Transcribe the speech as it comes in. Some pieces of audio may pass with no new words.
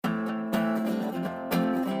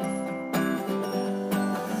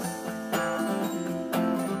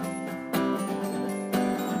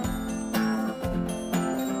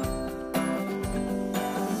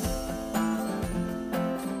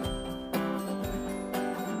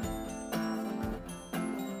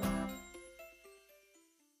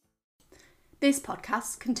This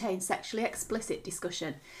podcast contains sexually explicit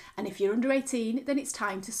discussion, and if you're under 18, then it's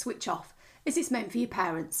time to switch off, as it's meant for your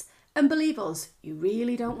parents. And believe us, you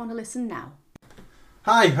really don't want to listen now.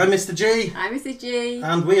 Hi, I'm Mr. G. I'm Mrs. G.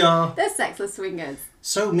 And we are The Sexless Swingers.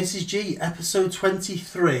 So, Mrs. G, episode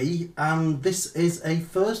 23, and this is a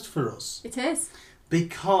first for us. It is.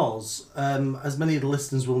 Because, as many of the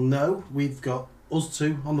listeners will know, we've got us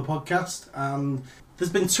two on the podcast, and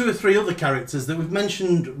there's been 2 or 3 other characters that we've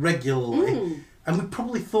mentioned regularly, and we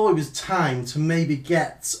probably thought it was time to maybe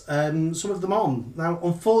get some of them on. Now,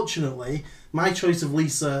 unfortunately, my choice of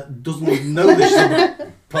Lisa doesn't even know this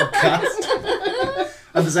podcast,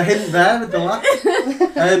 and there's a hint there with the laugh.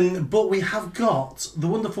 But we have got the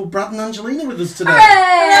wonderful Brad and Angelina with us today.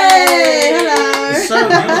 Hey! Hello! So,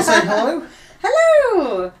 do you want to say hello?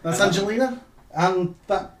 Hello! That's Angelina. And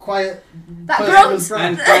that quiet... That person grunt. was Brad.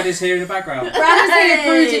 And Brad is here in the background. Brad is here Hey.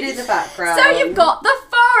 brooding in the background. So you've got the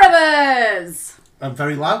 4 of us. And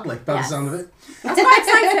very loudly, by Yes. the sound of it. I'm quite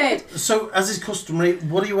excited. So, as is customary,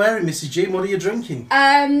 what are you wearing, Mrs. G? What are you drinking?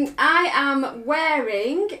 I am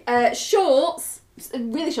wearing shorts,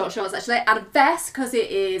 really short shorts actually, and a vest because it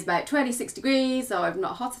is about 26 degrees, so I'm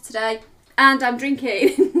not hotter today. And I'm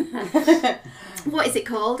drinking, what is it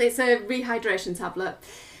called? It's a rehydration tablet.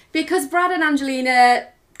 Because Brad and Angelina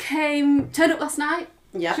turned up last night.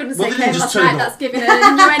 Yeah. Shouldn't Well, say they didn't came just last turn night, up. that's giving an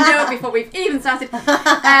innuendo before we've even started.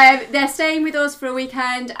 They're staying with us for a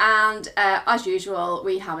weekend, and as usual,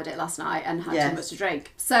 we hammered it last night and had too much to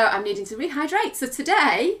drink. So I'm needing to rehydrate. So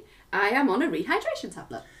today, I am on a rehydration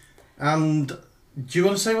tablet. And do you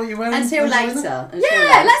want to say what you're wearing? Until Angelina? later.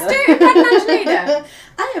 Yeah, let's do it, Brad and Angelina.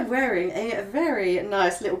 I am wearing a very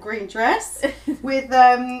nice little green dress with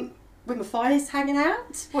my thighs hanging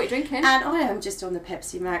out. What are you drinking? And I am just on the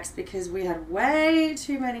Pepsi Max because we had way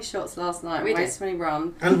too many shots last night. We way did. too many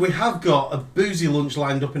rum. And we have got a boozy lunch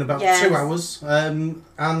lined up in about Yes. 2 hours.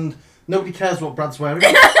 And nobody cares what Brad's wearing.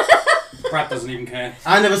 Brad doesn't even care.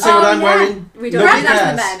 I never say what I'm wearing. We don't Nobody do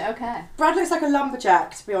that to the cares. men, okay. Brad looks like a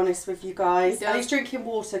lumberjack, to be honest with you guys. He And does. he's drinking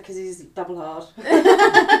water because he's double hard.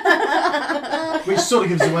 Which sort of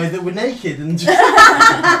gives away that we're naked and just...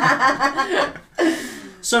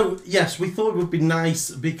 So, yes, we thought it would be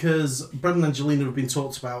nice because Brad and Angelina have been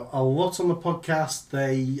talked about a lot on the podcast.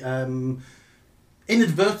 They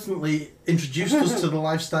inadvertently introduced us to the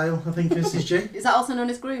lifestyle, I think, Mrs. G. Is that also known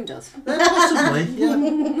as groomed us? Possibly, yeah.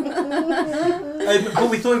 But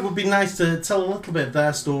we thought it would be nice to tell a little bit of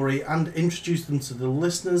their story and introduce them to the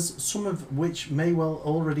listeners, some of which may well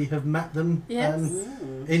already have met them Yes.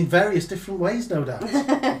 in various different ways, no doubt. What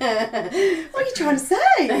are you trying to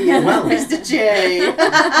say, Well. Mr. G?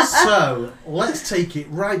 So, let's take it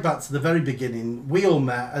right back to the very beginning. We all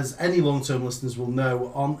met, as any long-term listeners will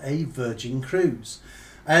know, on a Virgin cruise.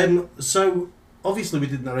 So, obviously we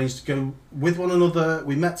didn't arrange to go with one another.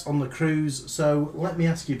 We met on the cruise. So, let me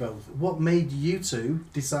ask you both, what made you two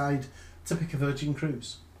decide to pick a Virgin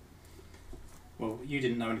cruise? Well, you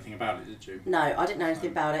didn't know anything about it, did you? No, I didn't know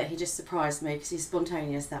anything about it. He just surprised me because he's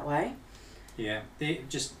spontaneous that way. Yeah.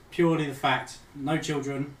 Just purely the fact, no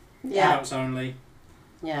children, Yeah. adults only,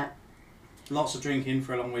 Yeah. lots of drinking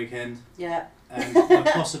for a long weekend, Yeah. and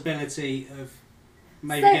the possibility of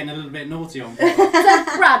maybe So- getting a little bit naughty on. So,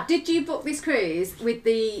 Brad, did you book this cruise with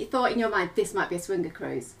the thought in your mind, this might be a swinger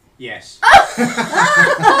cruise? Yes.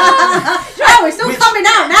 Oh, it's all Which- coming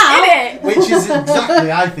out now. Is it? Which is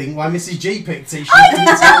exactly, I think, why Mrs. G picked it. She I didn't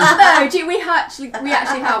didn't tell us. know, though. We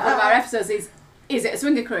actually have one of our episodes is it a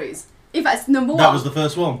swinger cruise? In fact, it's number 1. That was the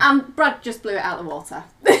first one. And Brad just blew it out of the water.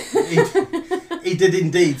 He did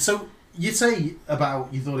indeed. So, you say about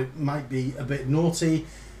you thought it might be a bit naughty.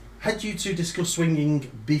 Had you two discussed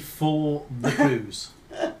swinging before the cruise?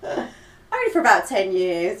 Only for about 10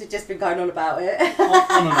 years. We've just been going on about it.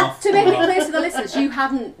 On and off. To make on it and off. clear to the listeners, you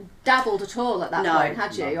hadn't dabbled at all at that No. point,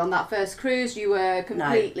 had you? On that first cruise, you were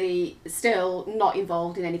completely still not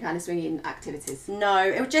involved in any kind of swinging activities. No,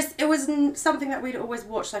 it wasn't something that we'd always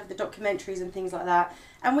watched, like the documentaries and things like that.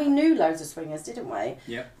 And we knew loads of swingers, didn't we?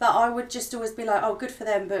 Yeah. But I would just always be like, oh, good for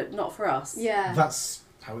them, but not for us. Yeah. That's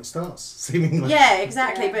how it starts, seemingly. Yeah,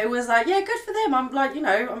 exactly. Yeah. But it was like, yeah, good for them. I'm like,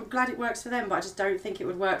 I'm glad it works for them, but I just don't think it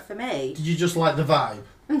would work for me. Did you just like the vibe?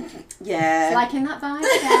 Yeah. It's liking that vibe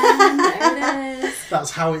again. There it is.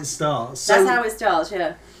 That's how it starts. So, That's how it starts,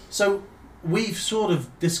 yeah. So, we've sort of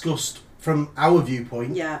discussed from our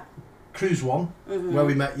viewpoint, Yeah. Cruise 1, where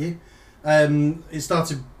we met you. It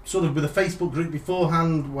started sort of with a Facebook group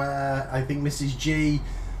beforehand where I think Mrs. G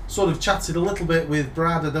sort of chatted a little bit with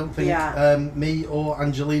Brad. I don't think me or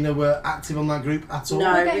Angelina were active on that group at all.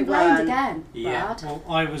 No. We're getting we blamed weren't. again, Yeah. Brad. Well,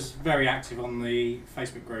 I was very active on the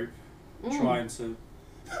Facebook group, trying to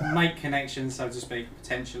make connections, so to speak,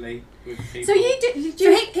 potentially with people. So you did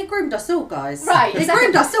So he groomed us all, guys. Right, He exactly.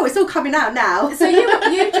 groomed us all. It's all coming out now. So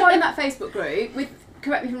you joined that Facebook group with,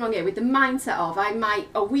 correct me if I'm wrong here, with the mindset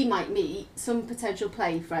of we might meet some potential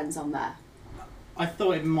play friends on there. I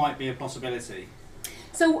thought it might be a possibility.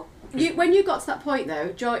 So when you got to that point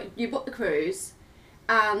though, you booked the cruise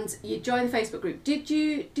and you joined the Facebook group. Did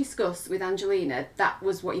you discuss with Angelina that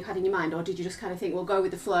was what you had in your mind, or did you just kind of think, we'll go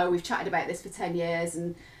with the flow, we've chatted about this for 10 years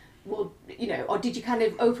and we'll, or did you kind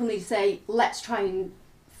of openly say, let's try and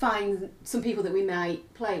find some people that we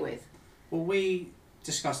might play with? Well, we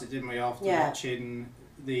discussed it, didn't we, after watching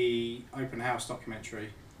the open house documentary,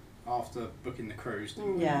 after booking the cruise,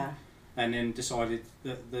 didn't we? Yeah. And then decided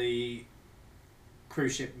that the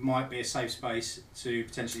cruise ship might be a safe space to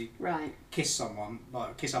potentially kiss someone,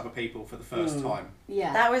 like kiss other people for the first time.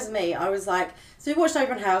 Yeah. That was me. I was like, so we watched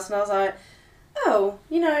Open House and I was like, oh,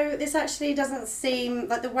 this actually doesn't seem,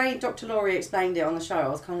 like the way Dr. Laurie explained it on the show, I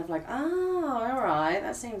was kind of like, oh, alright,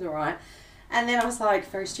 that seems alright. And then I was like,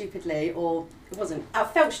 very stupidly, or it wasn't, I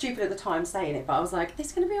felt stupid at the time saying it, but I was like, this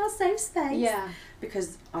is going to be our safe space. Yeah.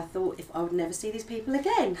 Because I thought if I would never see these people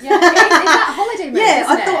again. Yeah, it's that holiday mode, yeah,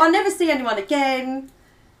 isn't I thought it? I'll never see anyone again.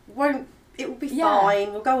 It will be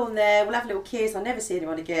fine. We'll go on there. We'll have a little kiss. I'll never see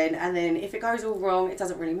anyone again. And then if it goes all wrong, it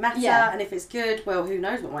doesn't really matter. Yeah. And if it's good, well, who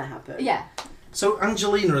knows what might happen. Yeah. So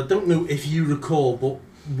Angelina, I don't know if you recall, but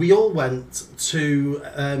we all went to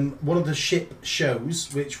one of the ship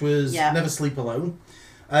shows, which was Never Sleep Alone,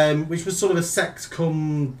 which was sort of a sex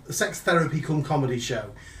therapy cum comedy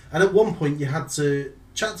show. And at one point you had to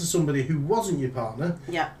chat to somebody who wasn't your partner.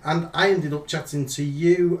 Yeah. And I ended up chatting to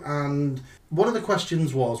you, and one of the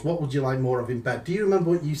questions was, what would you like more of in bed? Do you remember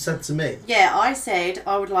what you said to me? Yeah, I said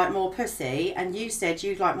I would like more pussy, and you said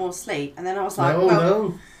you'd like more sleep. And then I was like,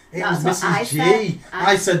 No. It was Mrs. G.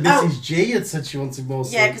 I said Mrs. G had said she wanted more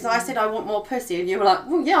sleep. Yeah, because I said I want more pussy, and you were like,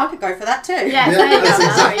 well, yeah, I could go for that too. Yeah, that's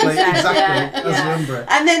exactly. Yeah. I remember it.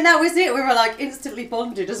 And then that was it. We were like instantly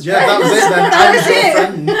bonded as friends. Yeah, that was it then. That I was was your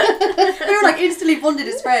it. friend. We were like instantly bonded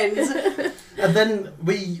as friends. And then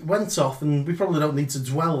we went off, and we probably don't need to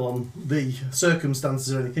dwell on the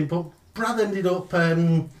circumstances or anything, but Brad ended up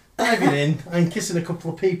diving in and kissing a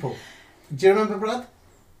couple of people. Do you remember, Brad?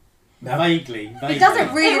 No. Vaguely. He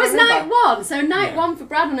doesn't really It was remember. night one, so night one for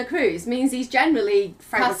Brad on a cruise means he's generally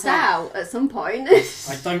passed out at some point.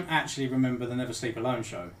 I don't actually remember the Never Sleep Alone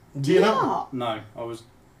show. Do you know? No, I was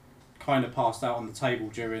kind of passed out on the table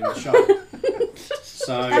during the show.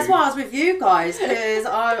 So That's why I was with you guys, because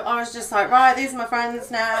I was just like, right, these are my friends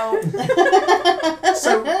now.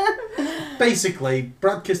 So basically,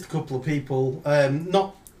 Brad kissed a couple of people.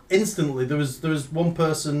 Not instantly. There was one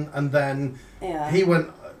person, and then he went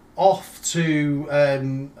off to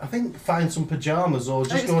I think find some pajamas or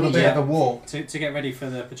just go on a bit of a walk to get ready for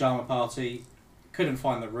the pyjama party. Couldn't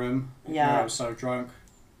find the room. Yeah. I was so drunk.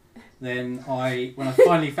 Then when I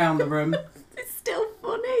finally found the room, It's still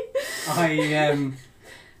funny.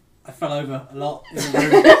 I fell over a lot in the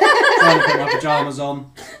room trying to put my pyjamas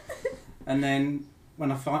on, and then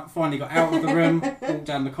when I finally got out of the room, walked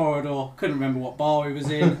down the corridor, couldn't remember what bar we was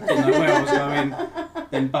in, didn't know where I was going,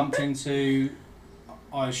 then bumped into,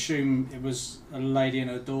 I assume it was a lady and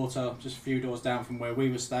her daughter just a few doors down from where we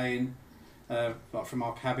were staying, like from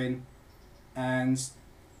our cabin, and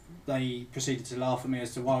they proceeded to laugh at me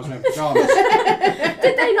as to why I was wearing pyjamas.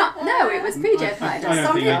 Did they not know it was PJ Party? I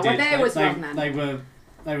don't think they did. There was wrong then.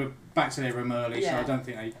 They were back to their room early, so Yeah. I don't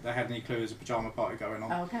think they had any clue there's a pyjama party going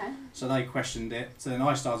on. Okay. So they questioned it. So then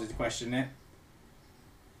I started to question it.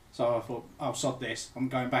 So I thought, oh, sod this. I'm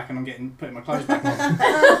going back and I'm putting my clothes back on.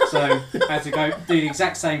 So I had to go do the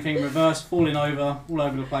exact same thing, reverse, falling over, all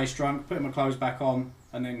over the place, drunk, putting my clothes back on,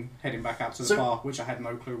 and then heading back out to the bar, which I had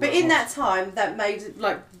no clue. But in that time, that made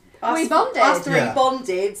like We bonded. Us three Yeah.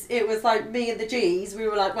 bonded. It was like me and the G's. We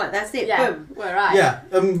were like, right, that's it. Yeah, Boom. we're right. Yeah,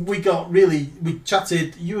 we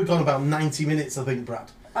chatted. You were gone about 90 minutes, I think,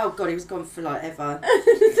 Brad. Oh god, he was gone for like ever.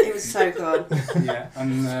 It was so gone. Yeah,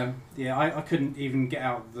 and I couldn't even get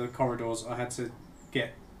out of the corridors. I had to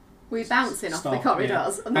get. We were bouncing off the staff-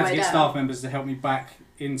 corridors on the I had way to get down. staff members to help me back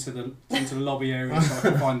into the lobby area so I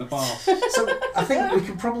could find the bar. So I think we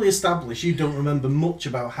could probably establish you don't remember much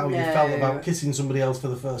about how you No. felt about kissing somebody else for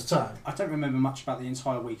the first time. I don't remember much about the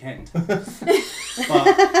entire weekend. But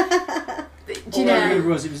Do all you I remember know?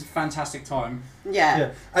 was it was a fantastic time.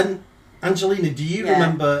 Yeah. And Angelina, do you Yeah.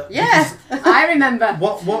 remember? Yeah. I remember.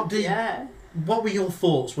 What were your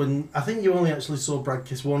thoughts when I think you only actually saw Brad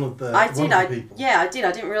kiss one of the I one did. of the people? I did.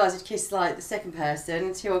 I didn't realise I'd kissed like the second person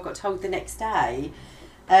until I got told the next day.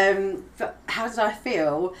 But how did I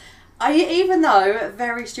feel? even though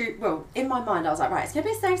very stupid, well, in my mind I was like, right, it's going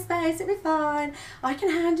to be a safe space, it'll be fine, I can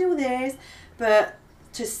handle this. But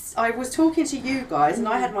I was talking to you guys and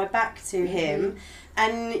I had my back to him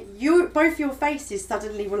and both your faces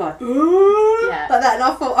suddenly were like, like that, and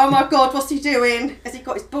I thought, oh my God, what's he doing? Has he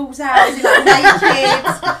got his balls out? Is he like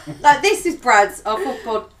naked? Like, this is Brad's. I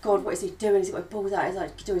thought, God, what is he doing? Has he got his balls out? He's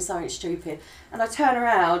like doing something stupid. And I turn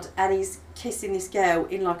around and he's kissing this girl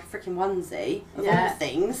in like a freaking onesie of all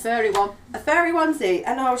things. Furry one. A furry onesie.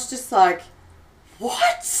 And I was just like,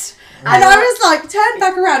 what? And I was like, turned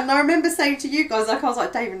back around, and I remember saying to you guys, like, I was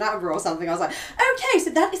like David Attenborough or something. I was like, okay, so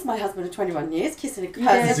that is my husband of 21 years kissing a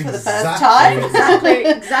person for the first time.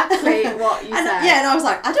 Exactly what you said. Yeah, and I was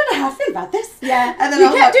like, I don't know how I feel about this. Yeah. And then you I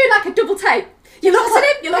was kept like, doing like a double take. You looked at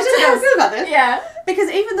him, you looked I don't know how I at feel about this. Yeah. Because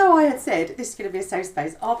even though I had said this is going to be a safe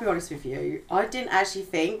space, I'll be honest with you, I didn't actually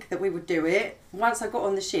think that we would do it. Once I got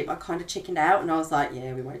on the ship, I kind of chickened out, and I was like,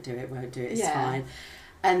 yeah, we won't do it, it's fine.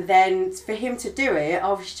 And then for him to do it, I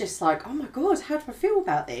was just like, oh my God, how do I feel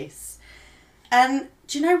about this? And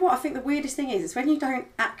do you know what? I think the weirdest thing is, it's when you don't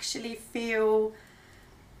actually feel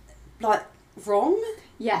like wrong.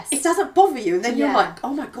 Yes. It doesn't bother you, and then you're like,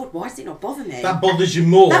 oh my God, why does it not bother me? That bothers you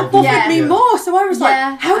more. That bothered me more, so I was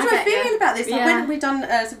like, how do I feel about this? Like, when we done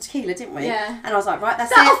some tequila, didn't we? Yeah. And I was like, right,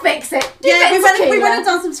 that's That'll it. fix it. Yeah, we went and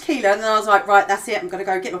done some tequila, and then I was like, right, that's it. I'm going to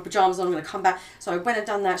go get my pyjamas on. I'm going to come back. So I went and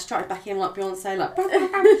done that, started back in like Beyonce, like,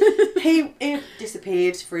 he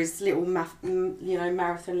disappeared for his little,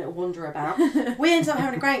 marathon little wander about. We ended up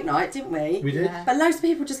having a great night, didn't we? We did. But loads of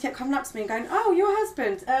people just kept coming up to me and going, oh, your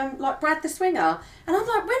husband, like Brad the Swinger. And I'm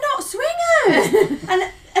like, we're not swingers.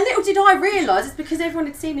 And little did I realise it's because everyone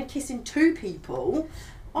had seen him kissing 2 people.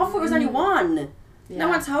 I thought it was only 1. Yeah. No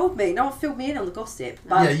one told me. No one filled me in on the gossip.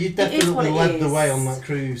 But you definitely led the way on that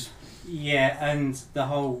cruise. Yeah, and the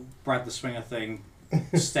whole Brad the Swinger thing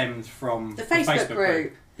stemmed from the Facebook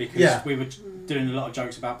group. Because we were doing a lot of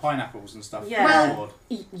jokes about pineapples and stuff. Yeah. Well,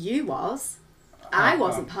 you was. I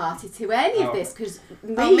wasn't party to any of this because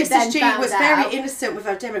Mrs. G was very innocent with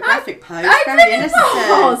her demographic post. I very innocent.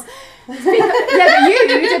 Was. Yeah,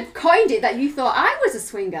 but you had coined it that you thought I was a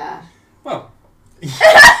swinger. Well.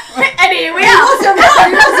 And here we are. He wasn't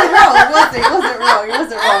wrong. He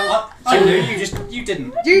wasn't wrong. I knew, you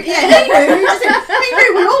didn't. He knew. He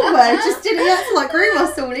knew we all were. Just didn't have to like groom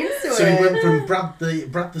us all into it. So we went from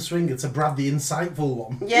Brad the Swinger to Brad the insightful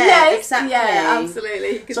one. Yeah, exactly. Yeah,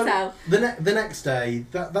 absolutely. You could tell. The next day,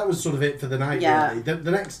 that was sort of it for the night. Yeah. Really.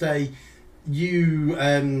 The next day, you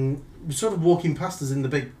were sort of walking past us in the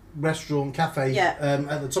big restaurant cafe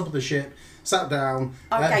at the top of the ship. Sat down.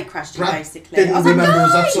 I gate crashed you, basically. Didn't remember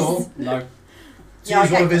us at all. No. To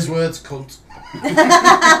use one of his words, cunt.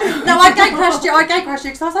 No, I gate crashed you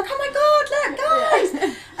because I was like, oh my God, look,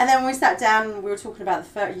 guys. And then when we sat down, we were talking about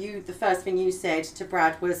the first thing you said to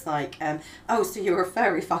Brad was like, oh, so you're a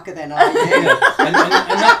furry fucker then, are you? Yeah.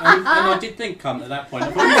 And I did think cunt at that point.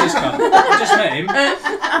 I thought, who's this cunt? I just met him.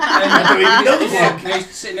 And he's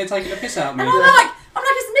sitting there taking a piss out of me. And I'm like,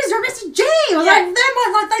 it's Mr. G. I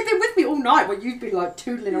was they've been with me all night while you've been like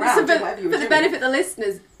toodling around So doing whatever you were for the doing. benefit of the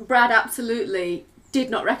listeners, Brad absolutely did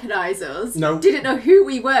not recognise us. No. Didn't know who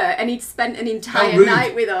we were, and he'd spent an entire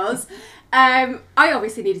night with us. I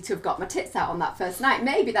obviously needed to have got my tits out on that first night.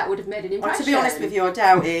 Maybe that would have made an impression. To be honest with you, I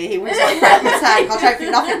doubt it. He was like crap in the tank. I don't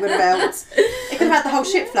think nothing would have helped. He could have had the whole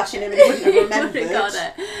ship flashing him and he wouldn't have remembered. Got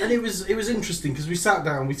it. And it was interesting because we sat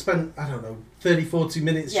down, we spent, 30, 40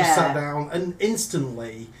 minutes just sat down, and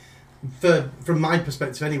instantly, from my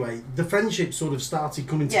perspective anyway, the friendship sort of started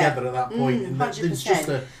coming together at that point. And it's just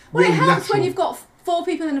a really it helps natural... when you've got 4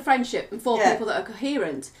 people in a friendship and 4 people that are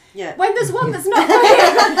coherent. Yeah. When there's one that's not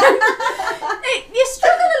coherent, you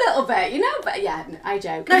struggle a little bit, But yeah, I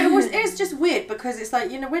joke. No, it's just weird because it's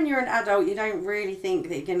like, when you're an adult, you don't really think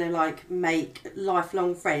that you're going to like make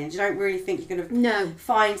lifelong friends. You don't really think you're going to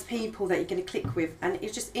find people that you're going to click with, and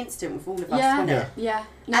it's just instant with all of us, wasn't it? Yeah.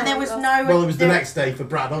 No, and there was no... Well, it was the next day for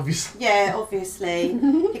Brad, obviously. Yeah, obviously.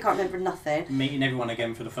 He can't remember nothing. Meeting everyone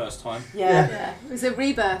again for the first time. Yeah. It was a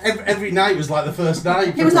rebirth. Every night was like the first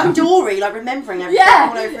night. He was like Dory, like remembering everything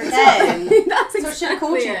all over again. That's so I should have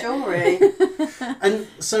called you Dory. And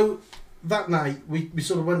so that night, we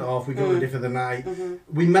sort of went off, we got ready for the night.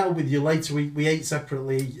 We met up with you later, we ate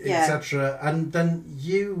separately, etc. And then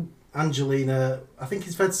you, Angelina, I think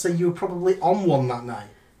it's fair to say you were probably on one that night.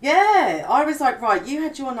 Yeah, I was like, right, you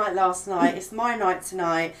had your night last night, it's my night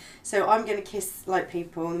tonight, so I'm going to kiss like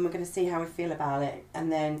people and we're going to see how we feel about it.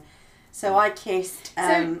 And then, so I kissed...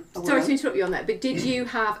 sorry to interrupt you on that, but did you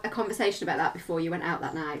have a conversation about that before you went out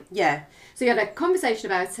that night? Yeah. So you had a conversation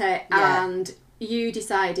about it and you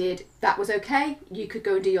decided that was okay, you could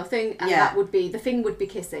go and do your thing, and Yeah. that would be, the thing would be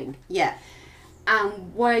kissing. Yeah.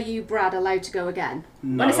 And were you, Brad, allowed to go again?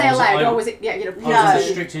 No, When I say allowed, or was it, I was No. under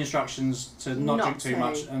strict instructions to not Not drink too to.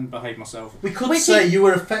 much and behave myself. We could Which say you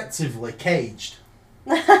were effectively caged.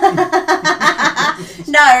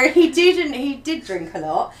 No, he didn't. He did drink a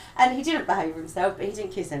lot, and he didn't behave himself, but he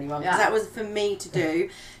didn't kiss anyone because Yeah. that was for me to do.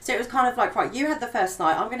 So it was kind of like, right, you had the first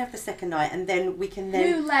night, I'm gonna have the second night, and then we can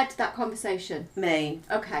then Who led that conversation? me.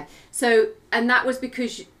 Okay, so, and that was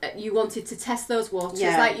because you wanted to test those waters,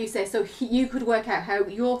 Yeah. like you say, so you could work out how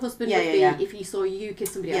your husband Yeah, would yeah, be yeah. if he saw you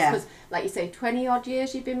kiss somebody else. Yeah. Because, like you say, 20 odd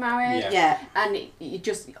years you've been married, Yeah. Yeah. and you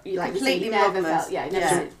just, you like Completely you say, you never monogamous. felt, yeah, never Yeah.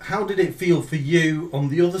 felt- How did it feel for you on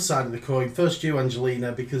the other side of the coin? First you,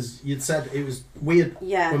 Angelina, because you'd said it was weird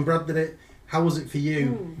Yeah. when Brad did it. How was it for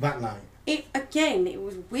you that night? It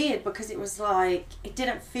was weird because it was like it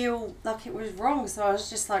didn't feel like it was wrong. So I was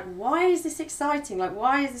just like, why is this exciting? Like,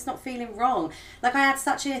 why is this not feeling wrong? Like, I had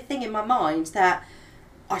such a thing in my mind that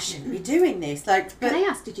I shouldn't be doing this. Like, but Can I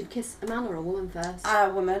ask, did you kiss a man or a woman first? a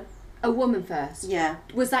woman, A woman first. yeah,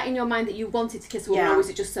 Was that in your mind that you wanted to kiss a woman, Yeah. or was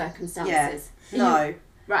it just circumstances? no,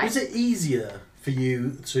 Right. Was it easier for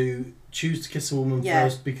you to choose to kiss a woman Yeah.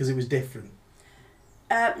 first because it was different?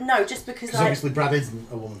 no, just because Because obviously Brad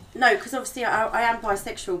isn't a woman. No, because obviously I am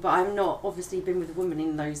bisexual, but I've not obviously been with a woman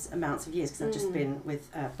in those amounts of years because I've just been with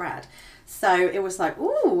Brad. So it was like,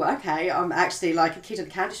 ooh, okay, I'm actually like a kid in a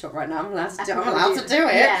candy shop right now. I'm allowed to do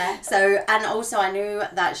it. Yeah. So, and also I knew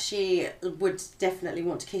that she would definitely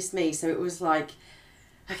want to kiss me. So it was like,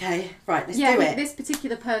 okay, right, let's Yeah, do it. this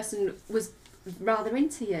particular person was rather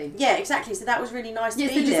into you. Yeah, exactly. So that was really nice Yeah,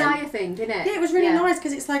 to it's the feel him. desire thing, didn't it? Yeah, it was really nice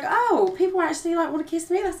because it's like, oh, people actually like want to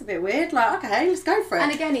kiss me. That's a bit weird. Like, okay, let's go for it.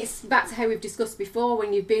 And again, it's back to how we've discussed before,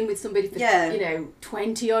 when you've been with somebody for, Yeah.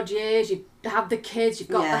 20 odd years, you have the kids, you've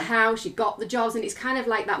got Yeah. the house, you've got the jobs, and it's kind of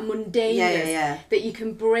like that mundaneness Yeah. that you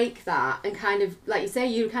can break that and kind of, like you say,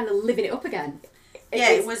 you're kind of living it up again.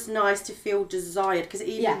 It was nice to feel desired because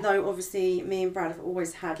even Yeah. though obviously me and Brad have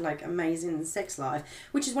always had like amazing sex life,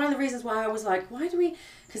 which is one of the reasons why I was like, why do we?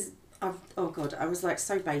 Because I was like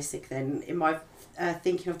so basic then in my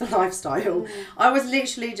thinking of the lifestyle. I was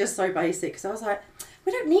literally just so basic because I was like,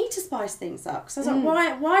 we don't need to spice things up. Because I was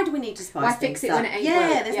like, why do we need to spice Why things fix it up? when it ain't Yeah,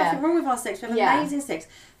 broke? there's Yeah. nothing wrong with our sex. We have Yeah. amazing sex,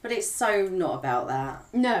 but it's so not about that.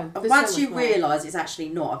 No. there's Once so you much more. realise it's actually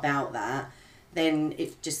not about that, then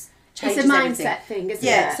it just changes It's a mindset everything. thing, isn't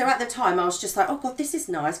Yeah, it? so at the time I was just like, oh god, this is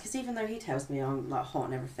nice, because even though he tells me I'm like hot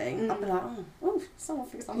and everything, I'll be like, oh, someone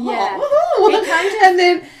thinks I'm Yeah. hot. Woohoo! It kind of- and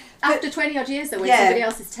then After 20 odd years though, when Yeah. somebody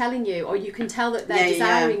else is telling you, or you can tell that they're Yeah, yeah.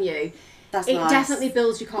 desiring you, that's it nice. definitely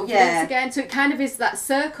builds your confidence Yeah. again. So it kind of is that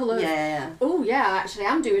circle of, Yeah. oh yeah, actually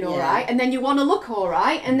I'm doing all Yeah. right, and then you want to look all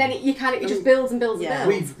right, and then it just builds and builds Yeah. and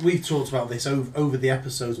builds. We've talked about this over the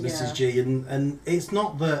episodes, Mrs. Yeah. G, and it's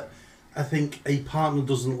not that I think a partner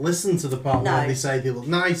doesn't listen to the partner No. when they say they look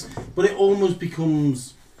nice, but it almost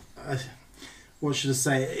becomes, what should I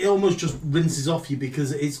say? It almost just rinses off you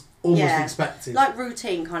because it's almost Yeah. expected. Like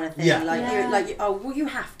routine kind of thing. Yeah. Like oh well, you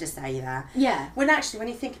have to say that. Yeah. When actually, when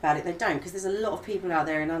you think about it, they don't, because there's a lot of people out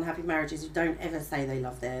there in unhappy marriages who don't ever say they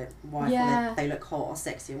love their wife Yeah. or they look hot or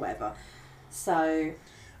sexy or whatever. So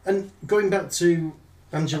And going back to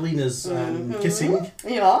Angelina's kissing,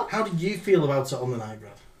 yeah. how did you feel about it on the night,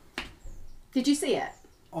 Brad? Did you see it?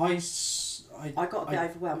 I got a bit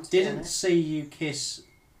overwhelmed. To be didn't honest. see you kiss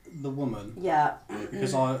the woman Yeah.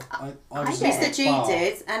 because I was did. at Mr. the G bar.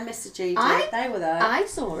 did and Mr. G did. They were there. I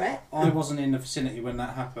saw it. I wasn't in the vicinity when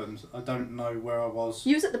that happened. I don't know where I was.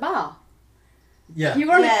 You was at the bar. Yeah. You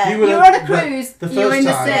were on, Yeah. you were on a cruise. The you were in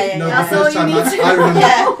first the time. sea. No, the That's all first you time need to I remember.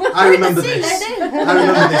 Yeah. I remember See, this. they did. I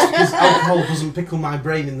remember this because alcohol doesn't pickle my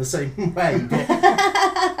brain in the same way.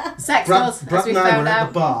 But Sex Brad, does, Brad as we and I found were at out.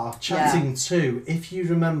 the bar chatting to, if you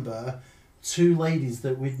remember, two ladies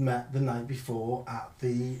that we'd met the night before at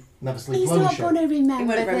the Never Sleep He's Alone not show. going to remember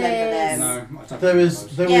wouldn't this. remember them. No, I don't There know was,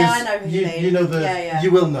 those. there Yeah, was, I know who you mean. you know the, Yeah.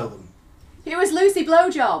 you will know them. It was Lucy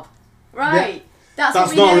Blowjob. Right. Yeah. That's That's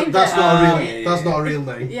what we not, named that's it. not a Oh, real, yeah, that's yeah. not a real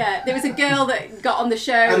name. Yeah, there was a girl that got on the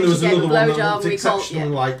show And and, there was she gave a another one that blowjob looked and we called exceptionally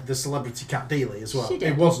like the celebrity Cat Dealey as well. She did.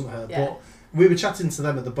 It wasn't her, Yeah. but we were chatting to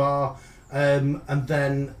them at the bar, and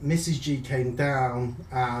then Mrs. G came down,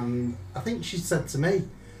 and I think she said to me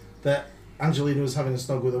that Angelina was having a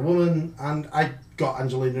snog with a woman, and I got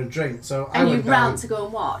Angelina a drink, so I And you went ran down. to go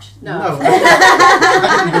and watch? No, No.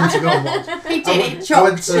 I didn't run to go and watch. He I did. went- He I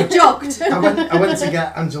went jogged. to- He jogged. I went to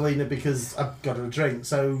get Angelina because I got her a drink.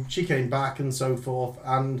 So she came back and so forth.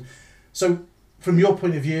 And so, from your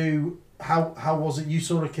point of view, how was it? You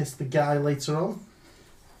saw her kiss the guy later on.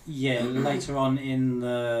 Yeah, later on in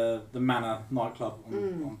the Manor nightclub on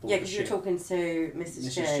board Yeah, the because you were ship. talking to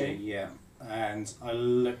Mrs. G. Yeah. And I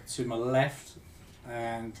looked to my left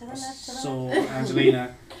and To the I left, to the saw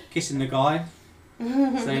Angelina kissing the guy.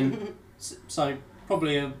 So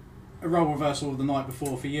probably a role reversal of the night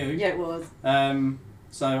before for you. Yeah, it was.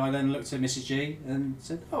 So I then looked at Mrs. G and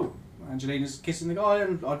said, "Oh, Angelina's kissing the guy,"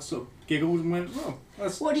 and I sort of giggled and went, "Oh,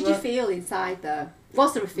 that's." What did you feel inside though?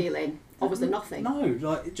 Was there a feeling, or was there nothing? No,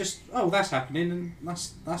 like it just that's happening, and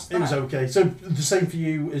that's that. It was okay. So the same for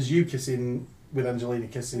you as you kissing with Angelina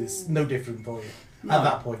kisses, no different for you at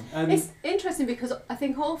that point. It's interesting because I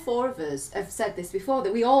think all four of us have said this before,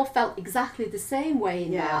 that we all felt exactly the same way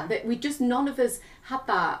in that we just, none of us had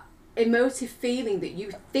that emotive feeling that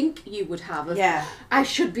you think you would have of, I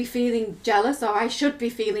should be feeling jealous or I should be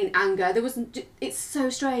feeling anger. There wasn't. It's so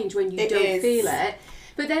strange when you don't feel it.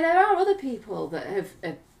 But then there are other people that have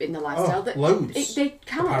in the lifestyle that they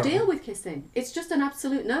cannot deal with kissing. It's just an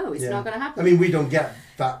absolute no. It's not going to happen. I mean, we don't get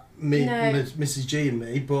that, Mrs. G and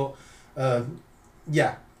me, but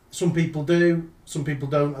some people do, some people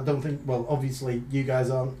don't. I don't think. Well, obviously, you guys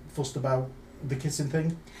aren't fussed about the kissing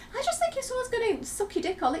thing. I just think if someone's going to suck your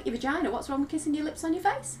dick or lick your vagina, what's wrong with kissing your lips on your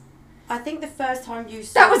face? I think the first time you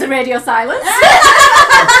saw... That was a radio silence.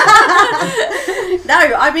 No,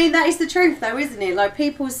 I mean, that is the truth though, isn't it? Like,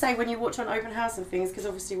 people say when you watch on Open House and things, because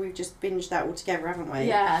obviously we've just binged that all together, haven't we?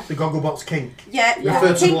 Yeah. The Gogglebox kink. Yeah.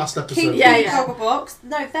 Refer to the last episode. Kink, Gogglebox.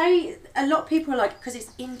 No, a lot of people are like, because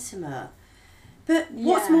it's intimate. But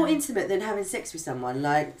what's more intimate than having sex with someone,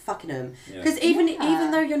 like fucking them? Because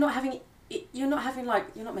even though you're not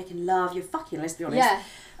making love, you're fucking, let's be honest.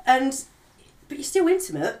 Yeah. But you're still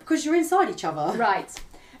intimate because you're inside each other. Right.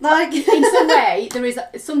 Like in some way, there is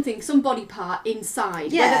some body part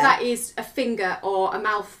inside, whether that is a finger or a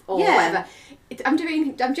mouth or whatever. I'm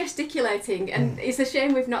gesticulating, and it's a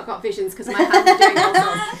shame we've not got visions because my hands are doing all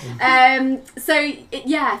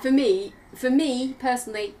sorts. For me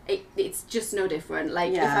personally, it's just no different.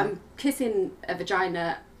 Like if I'm kissing a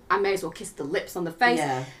vagina, I may as well kiss the lips on the face.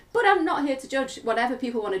 Yeah. But I'm not here to judge whatever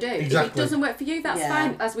people want to do. Exactly. If it doesn't work for you, that's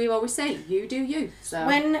fine. As we always say, you do you. So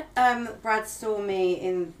when Brad saw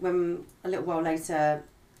me when a little while later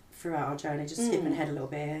throughout our journey, just skipping ahead a little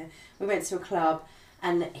bit here, we went to a club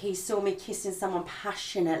and he saw me kissing someone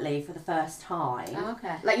passionately for the first time. Oh,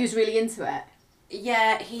 okay. Like you was really into it.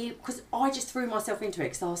 Yeah, because I just threw myself into it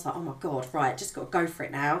because I was like, oh my god, right, just got to go for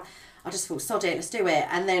it now. I just thought, sod it, let's do it.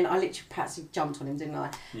 And then I literally practically jumped on him, didn't I?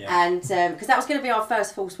 Yeah. And because that was going to be our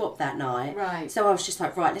first full swap that night. Right. So I was just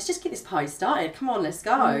like, right, let's just get this party started. Come on, let's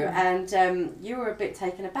go. And you were a bit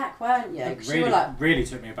taken aback, weren't you? It really, really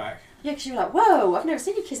took me aback. Yeah, because you were like, whoa, I've never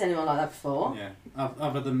seen you kiss anyone like that before. Yeah,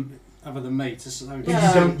 other than me.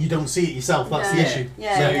 You don't see it yourself, that's the issue.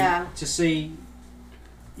 Yeah, to see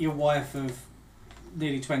your wife of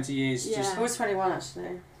nearly 20 years just... I was 21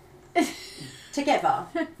 actually. Together.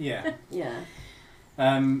 Yeah. Yeah.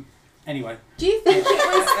 Anyway. Do you think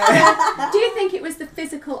it was the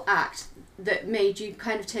physical act that made you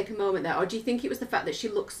kind of take a moment there, or do you think it was the fact that she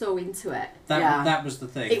looked so into it? That was the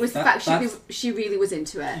thing. It was the fact she really was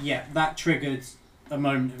into it. Yeah, that triggered a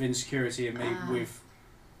moment of insecurity in me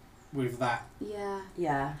with that. Yeah.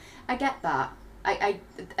 Yeah. I get that. I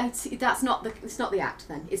that's not it's not the act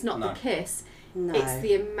then. It's not the kiss. No. It's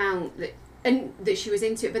the amount that she was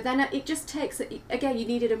into it. But then it just takes, again, you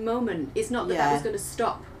needed a moment. It's not that was going to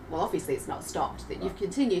stop. Well, obviously it's not stopped, that you've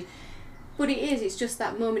continued. But it's just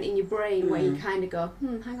that moment in your brain where you kind of go,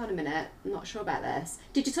 hang on a minute, I'm not sure about this.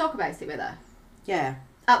 Did you talk about it with her? Yeah.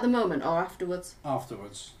 At the moment or afterwards?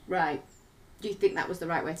 Afterwards. Right. Do you think that was the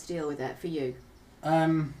right way to deal with it for you?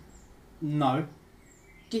 No.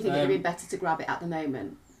 Do you think it would have been better to grab it at the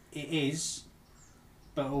moment? It is.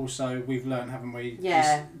 But also, we've learned, haven't we?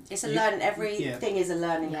 Yeah, it's a learning. Everything is a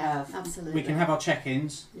learning curve. Absolutely. We can have our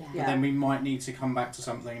check-ins, but then we might need to come back to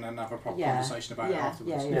something and have a proper conversation about it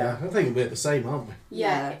afterwards. Yeah, I think we're the same, aren't we?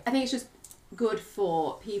 Yeah, I think it's just good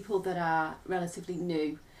for people that are relatively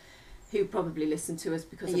new, who probably listen to us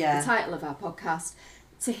because of the title of our podcast,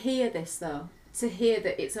 to hear this though, to hear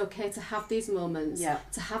that it's okay to have these moments,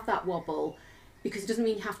 to have that wobble. Because it doesn't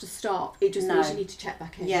mean you have to stop. It just means you need to check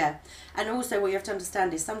back in. Yeah. And also what you have to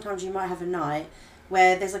understand is sometimes you might have a night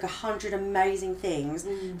where there's like 100 amazing things,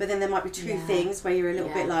 but then there might be two things where you're a little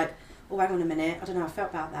bit like, oh, hang on a minute, I don't know how I felt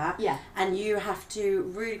about that. Yeah. And you have to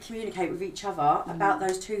really communicate with each other about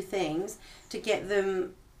those two things to get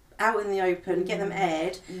them out in the open, get them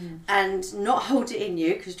aired, and not hold it in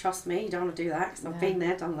you, because trust me, you don't want to do that, because I've been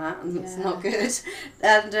there, done that, and it's not good.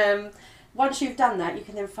 And once you've done that, you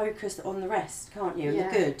can then focus on the rest, can't you? And the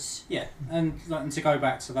good. Yeah, and to go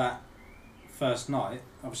back to that first night,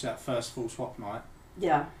 obviously that first full swap night,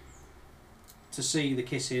 Yeah. to see the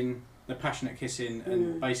kissing, the passionate kissing,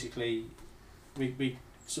 and basically we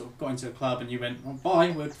sort of got into the club and you went, oh,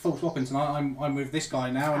 bye, we're full swapping tonight, I'm with this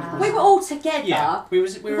guy now. And it was, We were all together. yeah, we were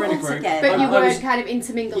in a all group. together. But you I weren't was- kind of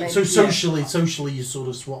intermingling. So socially, you sort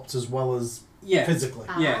of swapped as well as yeah, physically.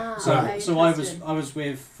 yeah. Ah, So okay, so I was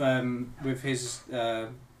interesting. with his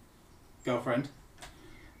girlfriend,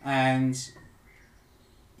 and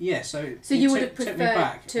yeah, so you it would have took me preferred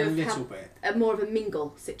back to a have little bit. a more of a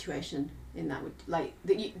mingle situation in that would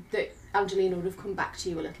that Angelina would have come back to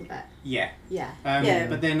you a little bit. Yeah. Yeah. Yeah.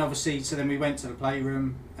 But then obviously, so then we went to the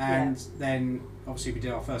playroom, and then obviously we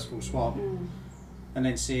did our first full swap, and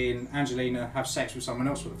then seeing Angelina have sex with someone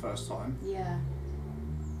else for the first time, Yeah.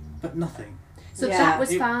 but nothing. So Yeah. that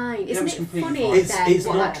was It- fine. it Isn't was it completely funny fine. then It's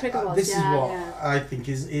what not. that trigger was? This is yeah. what Yeah. I think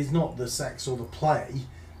is not the sex or the play.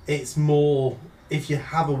 It's more, if you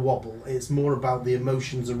have a wobble, it's more about the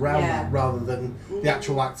emotions around Yeah. that rather than the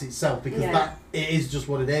actual act itself, because Yeah. that it is just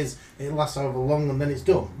what it is. It lasts however long and then it's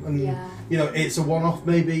done. And Yeah. you know, it's a one-off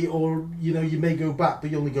maybe, or you know, you may go back,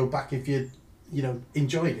 but you only go back if you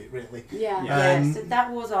enjoyed it really. Yeah. Yeah, so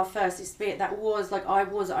that was our first experience. That was like, I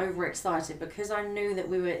was overexcited because I knew that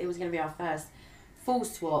it was going to be our first full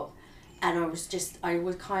swap, and I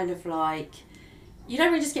was kind of like, you know,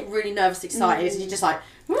 when you just get really nervous, excited, and you're just like,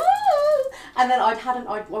 woo! And then I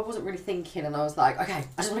wasn't really thinking, and I was like, okay,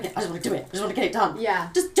 I just want to do it. I just want to get it done. Yeah.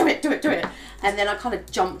 Just do it. And then I kind of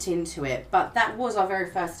jumped into it. But that was our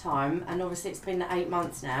very first time, and obviously it's been 8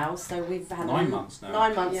 months now, so we've had 9 months now.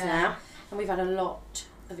 9 months Yeah. now, and we've had a lot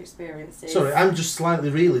of experiences. Sorry, I'm just slightly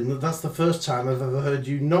reeling that that's the first time I've ever heard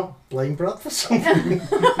you not blame Brad for something. No, it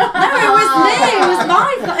was me. It was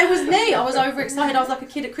mine. It was me. I was overexcited. I was like a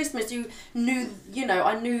kid at Christmas. I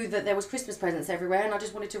knew that there was Christmas presents everywhere, and I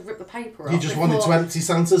just wanted to rip the paper off. You just wanted to empty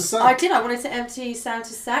Santa's sack. I did. I wanted to empty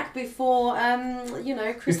Santa's sack before,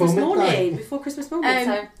 Christmas Before midnight. morning. Before Christmas morning.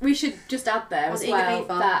 So We should just add there Was as it Eager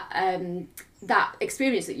well Beaver? that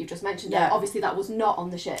experience that you just mentioned Yeah. there, obviously that was not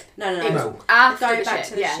on the ship. No. It was No. after Going the back ship.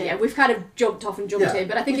 to the yeah, ship. yeah. We've kind of jumped off and jumped Yeah, in,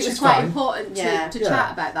 but I think which it was is quite fine. important to Yeah.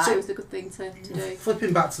 chat about that. So- It was a good thing to do.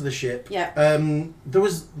 Flipping back to the ship, Yeah. there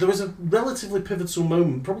was a relatively pivotal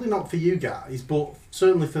moment, probably not for you guys, but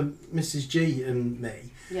certainly for Mrs. G and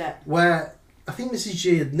me, Yeah. where I think Mrs.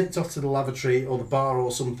 G had nipped off to the lavatory or the bar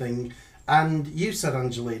or something, and you said,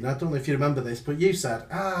 Angelina, I don't know if you remember this, but you said,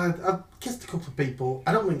 I've kissed a couple of people,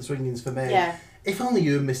 I don't think swinging's for me. Yeah. If only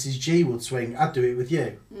you and Mrs. G would swing, I'd do it with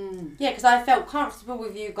you. Yeah, because I felt comfortable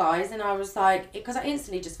with you guys, and I was like, because I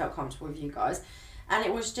instantly just felt comfortable with you guys, and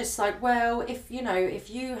it was just like, well, if you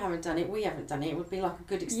haven't done it, we haven't done it. It would be like a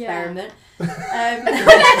good experiment. Would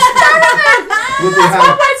we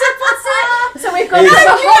have- So we've got Is- to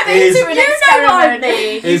hop is- into an You know what I experiment.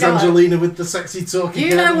 mean. Is Angelina with the sexy talk You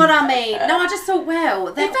again? know what I mean. No, I just thought, well,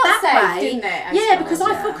 It that, felt that safe, way, didn't it? I yeah, suppose, because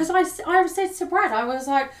I yeah. thought, because I said to Brad, I was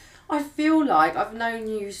like, I feel like I've known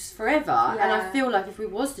you forever, and I Yeah. feel like if we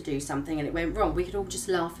was to do something and it went wrong, we could all just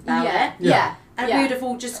laugh about Yeah, it. yeah, And yeah. we'd have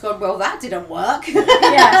all just gone, well, that didn't work. Yeah.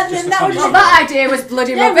 And Just then a that funny was Well, story. that idea was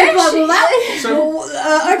bloody yeah, rubbish. we'd be like, well, that, So-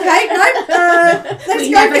 well, okay, no, let's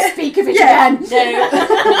we go never get- speak of it Yeah. again.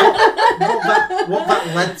 what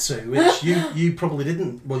that led to, which you probably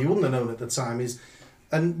didn't, well, you wouldn't have known at the time, is,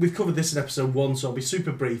 and we've covered this in episode 1, so I'll be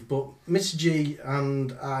super brief, but Miss G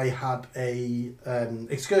and I had a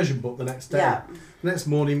excursion book the next day. Yeah. The next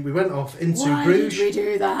morning we went off into Why Bruges. did we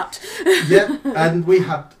do that? Yeah, and we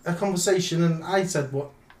had a conversation, and I said what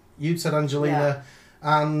you'd said, Angelina,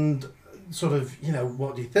 and sort of,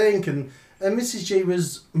 what do you think? And Mrs. G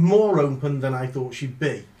was more open than I thought she'd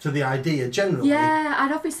be to the idea generally. Yeah,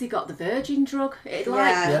 I'd obviously got the virgin drug. It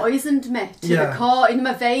Yeah. poisoned me to Yeah. the core in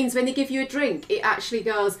my veins. When they give you a drink, it actually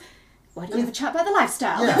goes, why don't you have a chat about the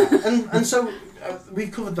lifestyle? Yeah, and so we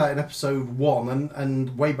covered that in episode 1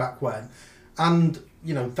 and way back when. And,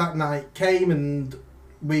 that night came and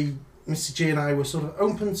Mrs. G and I were sort of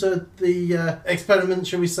open to the experiment,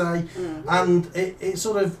 shall we say. And it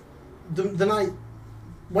sort of, the night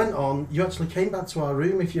went on, you actually came back to our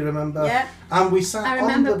room, if you remember. Yeah. And we sat I on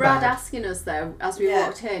remember the Brad bed. asking us though, as we Yeah.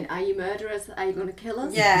 walked in, are you murderers? Are you going to kill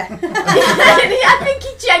us? Yeah. I think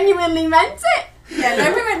he genuinely meant it. Yeah,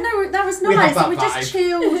 no, we went, no, that was We had nice. that We vibe. just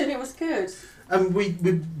chilled and it was good. And we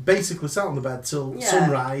basically sat on the bed till Yeah.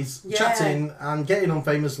 sunrise, Yeah. chatting and getting on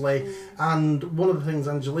famously. And one of the things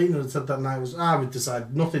Angelina had said that night was, I would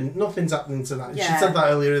decide nothing's happening tonight. She Yeah. said that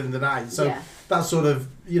earlier in the night. So Yeah. that sort of,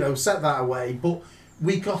 set that away. But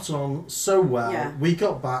we got on so well. Yeah. We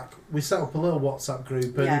got back, we set up a little WhatsApp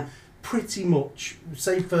group and Yeah. pretty much,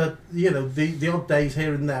 save for the odd days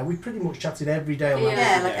here and there, we pretty much chatted every day on that.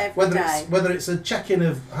 Yeah, like every day. Whether it's a check-in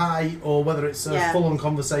of hi or whether it's a full-on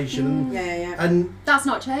conversation. And that's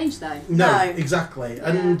not changed though. No, exactly.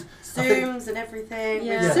 And Zooms and everything.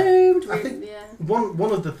 Yeah. We Zoomed. I think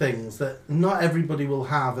one of the things that not everybody will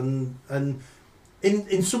have, and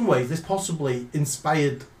in some ways this possibly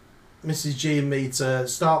inspired Mrs. G and me to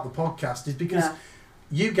start the podcast, is because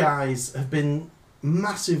you guys have been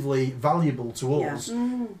massively valuable to us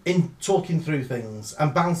in talking through things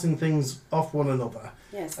and bouncing things off one another.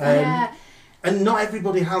 Yes. And not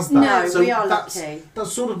everybody has that. No, so we are lucky.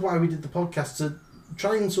 That's sort of why we did the podcast, to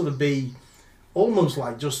try and sort of be almost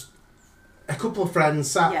like just a couple of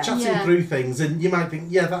friends sat chatting through things, and you might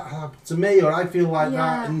think, that happened to me, or I feel like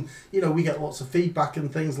that, and we get lots of feedback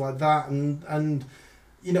and things like that, and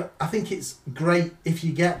I think it's great if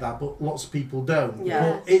you get that, but lots of people don't.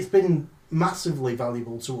 But it's been massively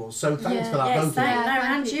valuable to us, so thanks for that. Both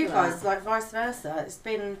and you guys, like vice versa.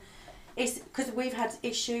 It's because we've had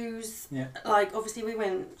issues. Like obviously we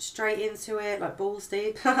went straight into it, like balls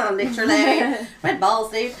deep, literally went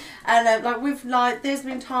balls deep, and there's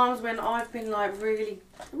been times when I've been like really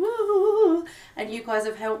woo, and you guys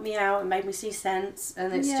have helped me out and made me see sense,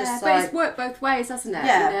 and it's just but it's worked both ways, hasn't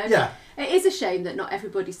it? It is a shame that not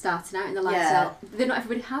everybody's starting out in the lifestyle. Not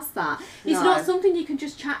everybody has that. It's not something you can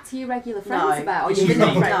just chat to your regular friends about, or your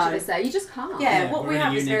minute friends, should I say. You just can't. What we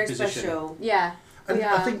have is very special. And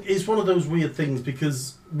I think it's one of those weird things,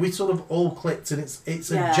 because we sort of all clicked, and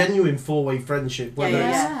it's a genuine four-way friendship, whether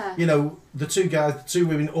it's the two guys, the two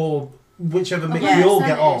women, or whichever mix, we all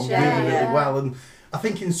get on really well. And I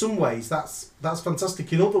think in some ways that's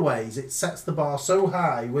fantastic. In other ways, it sets the bar so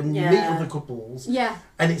high when you meet other couples,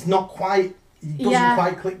 and it's not quite, it doesn't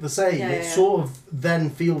quite click the same. It sort of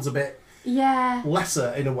then feels a bit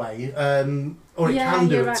lesser in a way, or it can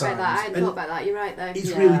do at times. I hadn't thought about that. You're right though.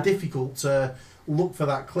 It's really difficult to look for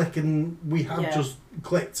that click, and we have just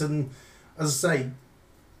clicked, and as I say,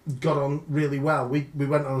 got on really well. We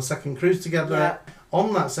went on a second cruise together.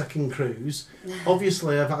 On that second cruise,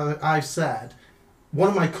 obviously I've said one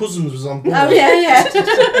of my cousins was on board.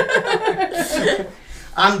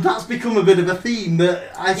 And that's become a bit of a theme,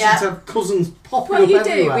 that I seem to have cousins popping up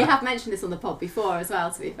everywhere. You do. We have mentioned this on the pod before as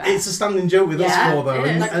well, to be fair. It's a standing joke with us four, though.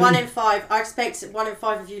 Like 1 in 5. I expect 1 in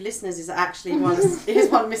 5 of you listeners is actually one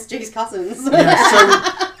of Miss G's cousins. So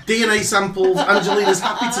DNA samples, Angelina's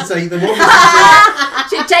happy to take them.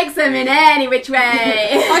 She takes them in any which way.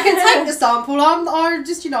 I can take the sample. I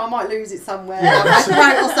just, I might lose it somewhere. Like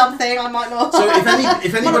a or something. I might not. So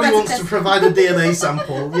if anybody wants to provide a DNA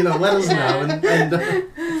sample, let us know.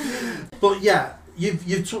 But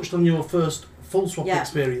you've touched on your first full swap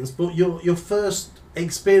experience, but your first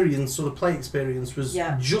experience, sort of play experience, was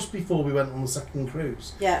just before we went on the second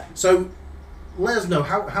cruise. So let us know,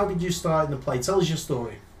 how did you start in the play? Tell us your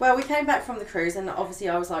story. Well, we came back from the cruise, and obviously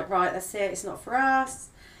I was like, right, that's it, it's not for us.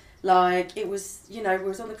 Like, it was, we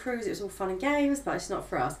was on the cruise, it was all fun and games, but it's not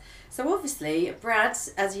for us. So obviously, Brad,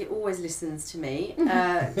 as he always listens to me,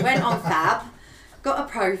 went on Fab, got a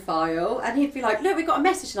profile, and he'd be like, look, we got a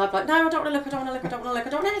message, and I'd be like, no, I don't want to look, I don't want to look, I don't want to look, I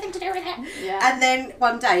don't want anything to do with it. And then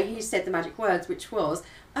one day he said the magic words, which was,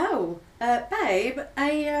 babe,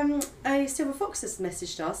 a Silver Fox has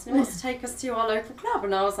messaged us and he wants to take us to our local club.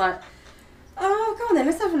 And I was like, oh, go on then,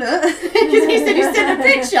 let's have a look. Because he said he sent a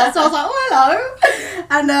picture, so I was like, oh, hello.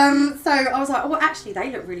 And so I was like, oh, well, actually,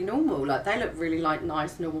 they look really normal. Like, they look really like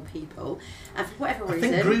nice, normal people. And for whatever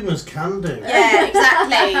reason, I think groomers can do. Yeah,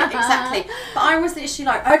 exactly. But I was literally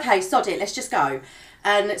like, okay, sod it, let's just go.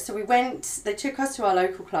 And so we went, they took us to our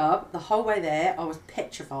local club. The whole way there, I was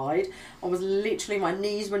petrified. I was literally, my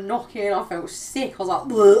knees were knocking. I felt sick. I was like,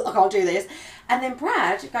 I can't do this. And then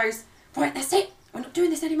Brad goes, right, that's it. We're not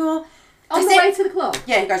doing this anymore. On the way to the club?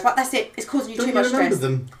 Yeah, he goes, right, that's it. It's causing you too much stress. Don't you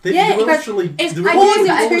remember them? He goes, it's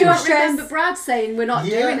causing too much stress. Remember Brad saying we're not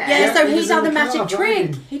doing it. Yeah, so he done the magic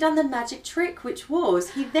trick. He done the magic trick, which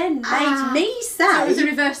was, he then made me say... So it was a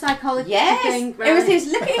reverse psychology thing. Right? It was his,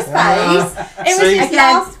 look at his face. It was his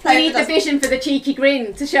last play. We need the vision for the cheeky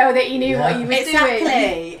grin to show that he knew what he was doing.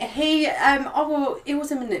 Exactly. He, it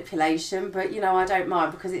was a manipulation, but, I don't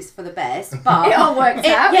mind because it's for the best. But it all works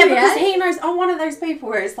out. Yeah, because he knows, I'm one of those people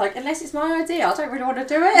where it's like, unless it's my idea, I don't really want to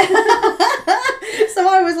do it. So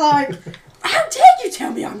I was like, how dare you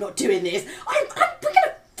tell me I'm not doing this? We're going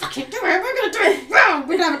to fucking do it. We're going to do it.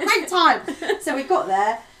 We're going to have a great time. So we got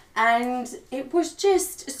there, and it was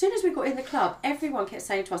just, as soon as we got in the club, everyone kept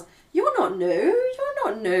saying to us, you're not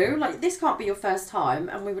new, like this can't be your first time.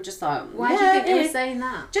 And we were just like, Why do you think they were saying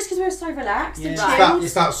that? Just because we were so relaxed and Yeah. chilled.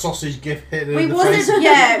 It's that sausage gift hitting We in the wasn't, face.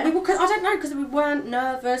 yeah, we were, cause, I don't know, because we weren't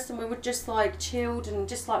nervous and we were just like chilled and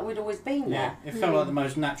just like we'd always been Yeah, there. it felt like the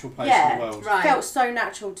most natural place Yeah. in the world. Right. Felt so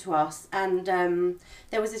natural to us. And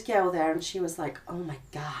there was this girl there and she was like, oh my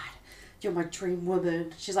God, you're my dream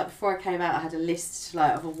woman. She's like, before I came out, I had a list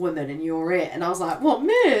like of a woman and you're it. And I was like, what,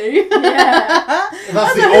 me? Yeah.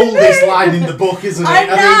 That's the oldest line in the book, isn't it? I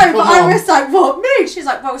know, mean, but come I on. was like, what, me? She's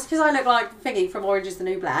like, well, it's because I look like Thingy from Orange is the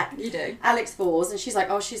New Black. You do. Alex Vors, and she's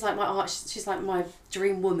like, oh, she's like my art, she's like my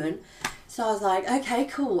dream woman. So I was like, okay,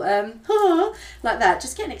 cool, like that,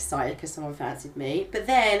 just getting excited because someone fancied me. But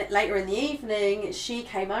then later in the evening, she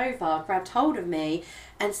came over, grabbed hold of me,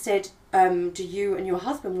 and said, do you and your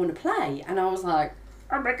husband want to play? And I was like,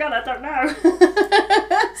 oh my God, I don't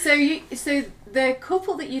know. So the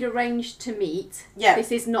couple that you'd arranged to meet, Yeah.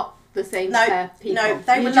 this is not the same No, pair of people. no,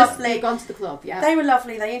 they You were just- lovely. You'd gone to the club, yeah. They were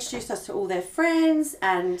lovely. They introduced us to all their friends,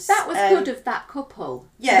 and That was good of that couple.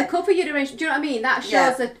 yeah. So the couple you'd arranged, do you know what I mean? That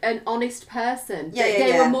shows an honest person. Yeah, That yeah, they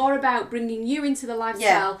yeah. were more about bringing you into the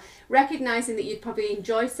lifestyle, recognising that you'd probably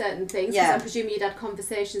enjoy certain things, because Yeah. I'm presuming you'd had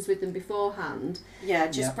conversations with them beforehand. Yeah,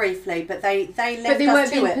 just Yeah. briefly, but they left But they us weren't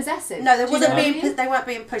to being it. possessive. No, they Do you wasn't know what I being. mean? They weren't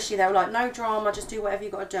being pushy. They were like, no drama, just do whatever you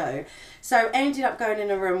got to do. So ended up going in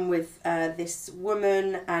a room with this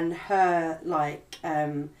woman and her like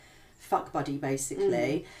fuck buddy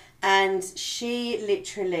basically, and she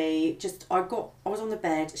literally just I was on the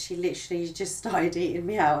bed. She literally just started eating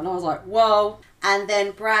me out, and I was like, whoa. And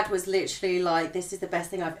then Brad was literally like, this is the best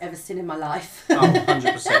thing I've ever seen in my life. Oh,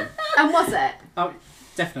 100%. And was it? Oh,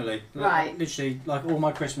 definitely. Right. Literally, like all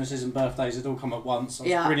my Christmases and birthdays had all come at once. I was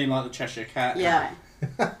Yeah. grinning like the Cheshire Cat. Yeah.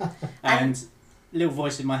 And little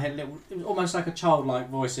voice in my head, it was almost like a childlike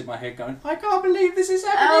voice in my head going, I can't believe this is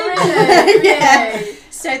happening. Oh, really? Yeah. Really?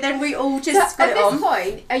 So then we all So just got at it this on.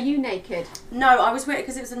 point, are you naked? No, I was wearing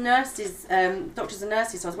because it was a nurse's, doctors and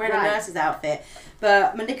nurses, so I was wearing Right. a nurse's outfit.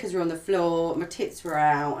 But my knickers were on the floor, my tits were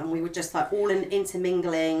out, and we were just like all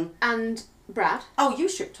intermingling. And Brad? Oh, you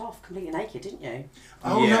stripped off completely naked, didn't you?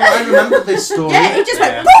 Oh Yeah. no, I remember this story. Yeah, it just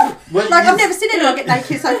Yeah. went boom! Well, Like you- I've never seen anyone get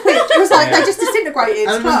naked so quick. It was like Yeah. they just disintegrated.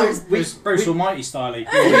 I remember Clothes. It was Bruce Almighty styling.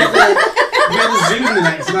 we had a Zoom the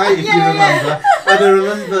next night, if you remember. And I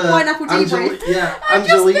remember Pineapple debrief.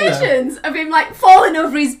 Angelina. Just visions of him like falling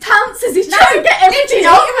over his pants as he's trying to get everything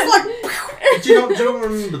No, off. it was like do you not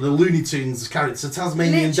remember the Looney Tunes character,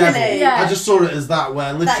 Tasmanian Literally. Devil? Yeah. I just saw it as that,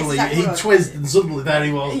 where literally exactly he what it was. twizzed and suddenly there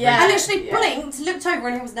he was. Yeah. I literally Yeah. blinked, looked over,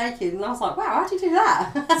 and he was naked, and I was like, "Wow, how did you do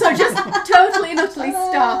that?" So just totally and utterly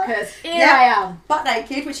stalkers. Here Yeah. I am. butt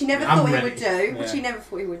naked, which he never I'm thought he ready. would do. Which Yeah. he never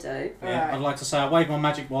thought he would do. Yeah, Right. I'd like to say I waved my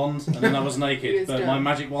magic wand and then I was He naked, was but done. my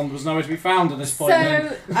magic wand was nowhere to be found at this point. then.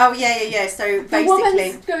 So Oh yeah. So the basically,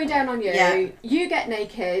 woman's going down on you. Yeah. You get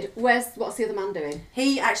naked. What's the other man doing?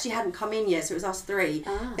 he actually hadn't come in yet, so it was us three.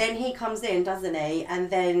 Ah. Then he comes in, doesn't he? And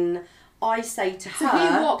then I say to So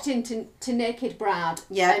her, he walked into naked Brad.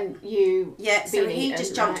 Yeah. And you. yeah. So being he eaten,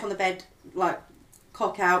 just jumped right? on the bed, like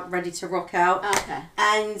cock out, ready to rock out. Okay.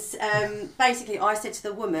 And basically, I said to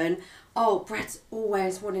the woman, "Oh, Brad's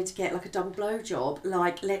always wanted to get like a double blowjob.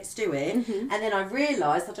 Like, let's do it." Mm-hmm. And then I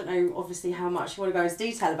realised, I don't know, obviously, how much you want to go into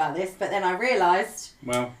detail about this, but then I realised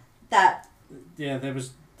Well, that yeah, there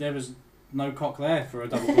was no cock there for a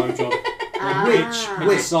double blowjob. Ah.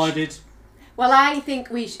 We decided. Well, I think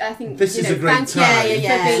I think This you is know, a great thank you time. Yeah, yeah, for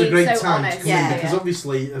yeah. This is a being great so time honest. to come in Yeah. because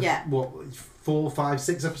obviously, Yeah. 4, 5,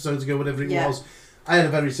 6 episodes ago, whatever it Yeah. was, I had a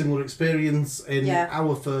very similar experience in Yeah.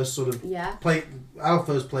 our first sort of Yeah. play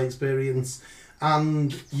experience,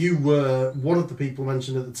 and you were one of the people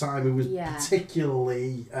mentioned at the time who was Yeah.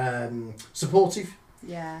 particularly supportive.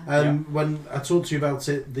 Yeah. When I talked to you about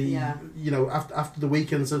it, Yeah. after the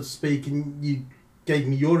weekend, so to speak, and you gave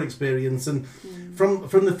me your experience, and Mm.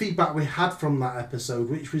 from the feedback we had from that episode,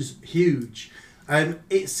 which was huge,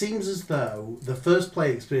 it seems as though the first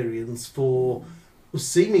play experience for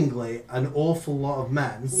seemingly an awful lot of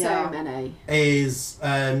men Yeah. So many. is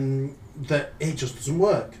that it just doesn't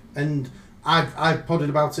work. And I've podded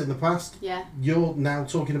about it in the past. Yeah. You're now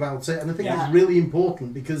talking about it, and I think Yeah. it's really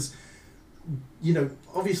important because,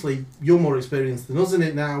 obviously you're more experienced than us in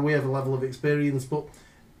it now. We have a level of experience,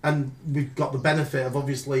 and we've got the benefit of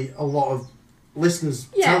obviously a lot of listeners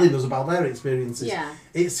Yeah. telling us about their experiences. Yeah.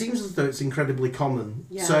 It seems as though it's incredibly common.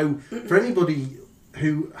 Yeah. So for anybody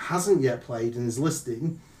who hasn't yet played and is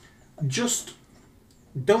listening, just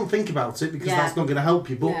don't think about it because Yeah. that's not going to help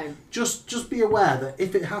you. But No. just be aware that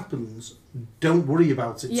if it happens, don't worry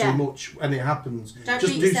about it Yeah. too much when it happens. Don't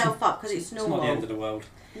Just beat do yourself up because it's It's normal. not the end of the world.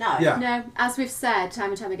 No. Yeah. No, as we've said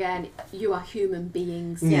time and time again, you are human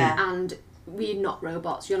beings. Yeah. And we're not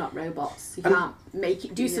robots. You're not robots. You And- can't make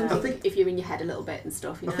it do Yeah. something I think- if you're in your head a little bit and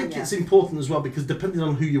stuff. You know. I think Yeah. it's important as well because depending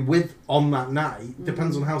on who you're with on that night,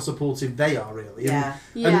 depends on how supportive they are really. Yeah.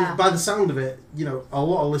 Yeah. And by the sound of it, you know, a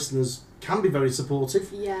lot of listeners can be very supportive.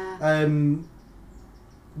 Yeah.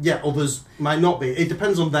 Yeah, others might not be. It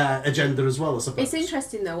depends on their agenda as well, I suppose. It's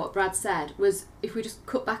interesting though what Brad said was, if we just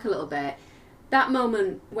cut back a little bit, that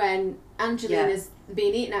moment when Angelina's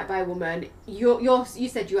being eaten out by a woman, you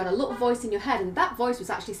said you had a little voice in your head, and that voice was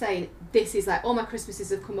actually saying, this is like, all my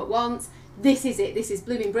Christmases have come at once, this is it, this is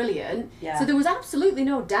blooming brilliant. Yeah. So there was absolutely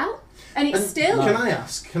no doubt, and it's And still... Can I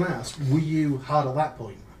ask, were you hard at that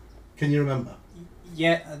point? Can you remember?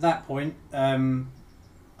 Yeah, at that point, I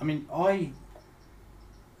mean, I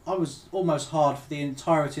was almost hard for the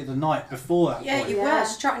entirety of the night before that Yeah, point. you Yeah. were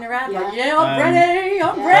strutting around like, Yeah. yeah, I'm ready,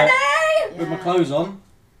 I'm Yeah. ready. With my clothes on.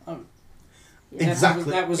 Yeah.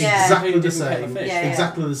 Exactly, That was Yeah. exactly the different kettle same. of fish. Yeah.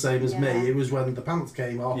 Exactly the same as Yeah. me. It was when the pants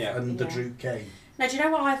came off Yeah. and the Yeah. droop came. Now, do you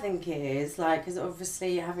know what I think it is? Like, because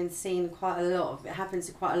obviously having seen quite a lot of it happen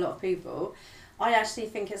to quite a lot of people, I actually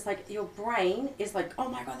think it's like your brain is like, oh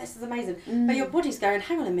my God, this is amazing. But your body's going,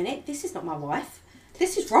 hang on a minute, this is not my wife.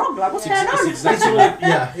 This is wrong. Like, what's Yeah. going It's on? It's exactly all, that.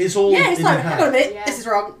 yeah, it's all Yeah, it's in like, your hang on a head. minute, Yeah. this is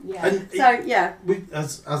wrong. Yeah. And So, yeah.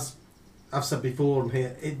 as I've said before on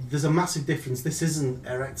here, there's a massive difference. This isn't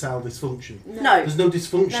erectile dysfunction. No. There's no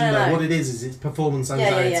dysfunction No. there. What it is it's performance Yeah,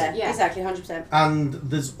 anxiety. Yeah. Exactly, 100%. And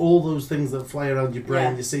there's all those things that fly around your brain.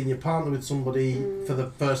 Yeah. You're seeing your partner with somebody for the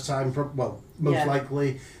first time. Most Yeah.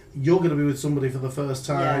 likely, you're going to be with somebody for the first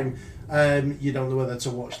time. You don't know whether to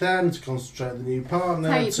watch them, to concentrate on the new partner.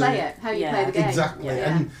 How you play it, how you Yeah. play the game. Exactly.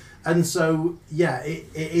 Yeah. And so, yeah, it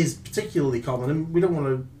is particularly common. And we don't want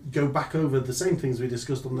to go back over the same things we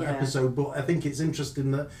discussed on the Yeah. episode, but I think it's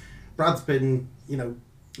interesting that Brad's been, man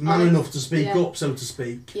Honest. enough to speak Yeah. up, so to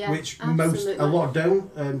speak, Yeah, which absolutely. a lot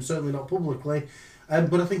don't, certainly not publicly.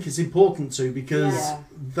 But I think it's important to because Yeah.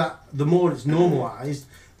 that the more it's normalised,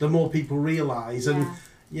 the more people realise, and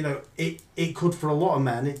Yeah. it could for a lot of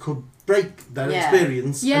men, it could break their Yeah.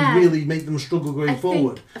 experience Yeah. and really make them struggle going I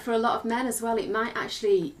forward. think for a lot of men as well, it might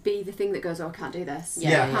actually be the thing that goes, oh, I can't do this.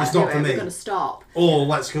 Yeah, I can't it's do not it, for me. We're going to stop. Or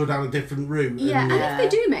let's go down a different route. Yeah, and, and Yeah.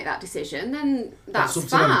 if they do make that decision, then that's That's up to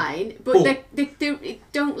them. fine. But But- they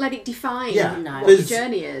don't let it define Yeah, No. what your there's-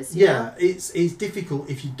 journey is. you know? it's difficult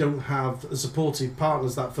if you don't have a supportive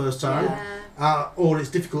partners that first time, Yeah. or it's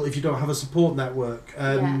difficult if you don't have a support network.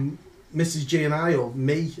 Mrs. G and I, or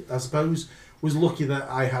me, I suppose, was lucky that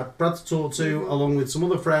I had Brad to talk to, along with some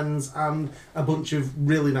other friends and a bunch of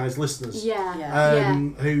really nice listeners. Yeah. Yeah.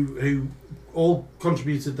 Who all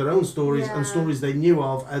contributed their own stories and Yeah. stories they knew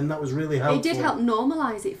of, and that was really helpful. It did help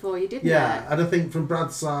normalise it for you, didn't Yeah, it? and I think from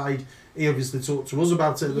Brad's side, he obviously talked to us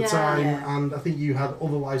about it at the Yeah. time, Yeah. and I think you had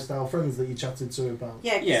other lifestyle friends that you chatted to about.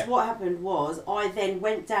 Yeah, because Yeah. what happened was I then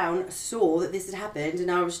went down, saw that this had happened,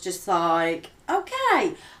 and I was just like,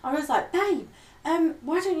 okay. I was like, babe,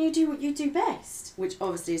 why don't you do what you do best? Which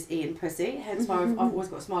obviously is eating pussy, hence why I've always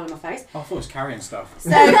got a smile on my face. I thought it was carrying stuff. So,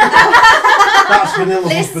 That's Vanilla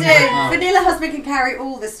listen, Husband. vanilla husband can carry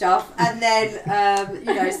all the stuff, and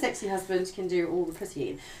then, sexy husband can do all the pussy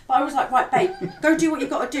eating. But I was like, right, babe, go do what you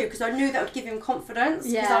got to do, because I knew that would give him confidence.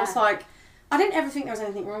 Because I Yeah. was like, I didn't ever think there was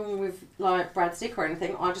anything wrong with like Brad's dick or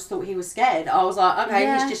anything. I just thought he was scared. I was like, okay,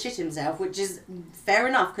 Yeah. he's just shit himself, which is fair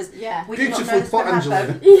enough because Yeah. we did not know Beautiful this plot, would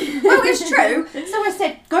happen. Angelina. Well, it's true. So I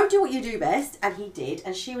said, go do what you do best, and he did,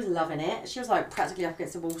 and she was loving it. She was like practically up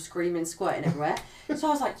against the wall, screaming, squirting everywhere. So I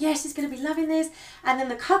was like, yes, he's going to be loving this. And then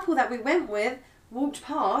the couple that we went with walked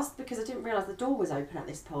past because I didn't realise the door was open at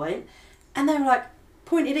this point, and they were like,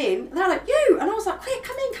 pointed in, and they were like, you, and I was like, quick,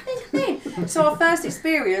 come in. So our first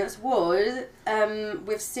experience was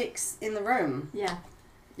with 6 in the room, Yeah.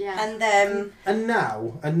 Yeah. and then And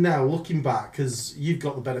now, looking back, because you've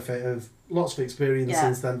got the benefit of lots of experience Yeah.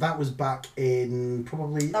 since then. That was back in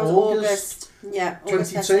probably that was August.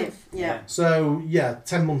 August 22? 13th. Yeah. So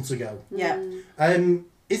 10 months ago. Yeah.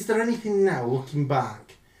 Is there anything now, looking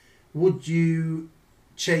back, would you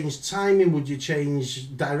change timing? Would you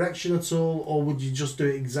change direction at all, or would you just do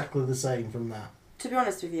it exactly the same from that? To be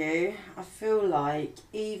honest with you, I feel like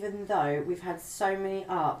even though we've had so many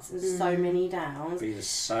ups and so many downs, Be the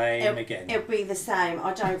same again. it'll be the same.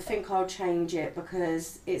 I don't think I'll change it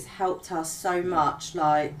because it's helped us so much.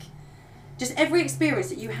 Like, just every experience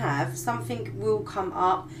that you have, something will come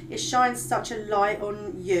up. It shines such a light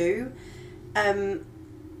on you.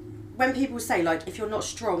 When people say, like, if you're not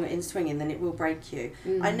strong in swinging, then it will break you.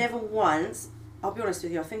 I never once I'll be honest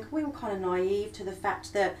with you, I think we were kind of naive to the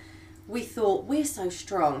fact that we thought we're so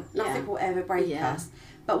strong, nothing will ever break us.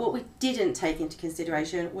 But what we didn't take into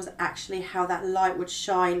consideration was actually how that light would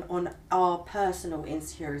shine on our personal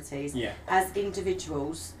insecurities as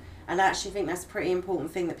individuals. And I actually think that's a pretty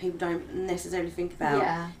important thing that people don't necessarily think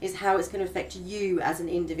about, is how it's going to affect you as an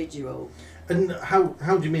individual. And how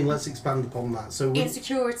do you mean? Let's expand upon that. So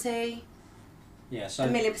insecurity. Yeah, so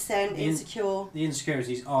 1,000,000% insecure. The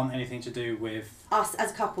insecurities aren't anything to do with us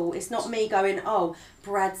as a couple. It's not me going, oh,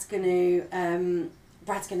 Brad's gonna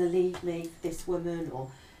leave me for this woman, or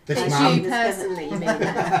this man. You personally, you mean?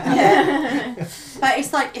 Yeah. But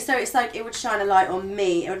it's like it would shine a light on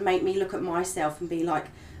me. It would make me look at myself and be like,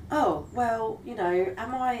 oh, well, you know,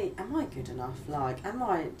 am I good enough? Like,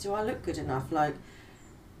 do I look good enough? Like,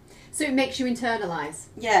 so it makes you internalise.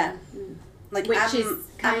 Yeah. Like, which is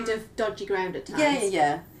kind of dodgy ground at times.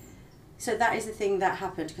 Yeah. So that is the thing that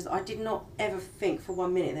happened, because I did not ever think for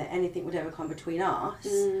 1 minute that anything would ever come between us.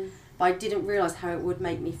 But I didn't realise how it would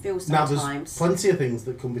make me feel sometimes. Now there's plenty of things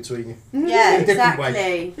that come between you. Yeah, in a different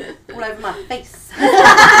way. All over my face.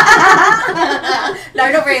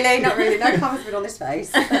 No, not really. No comments been on this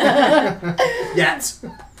face. Yet.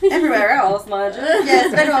 Everywhere else, mind you.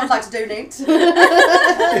 Yes, if anyone would like to donate.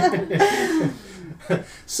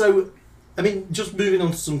 So, I mean, just moving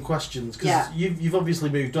on to some questions, because you've obviously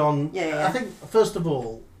moved on. Yeah. I think, first of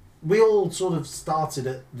all, we all sort of started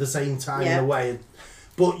at the same time in a way,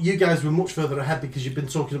 but you guys were much further ahead because you've been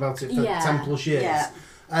talking about it for 10 plus years. Yeah.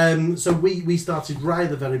 So we started right at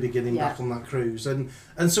the very beginning back on that cruise, and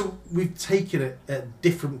so we've taken it at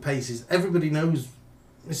different paces. Everybody knows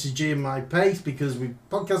Mrs. G and my pace because we've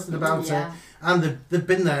podcasted about it, and they've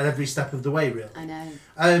been there every step of the way, really. I know.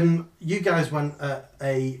 You guys went at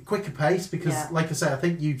a quicker pace because, like I say, I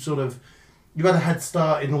think you had a head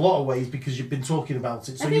start in a lot of ways because you've been talking about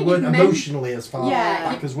it, so you weren't emotionally as far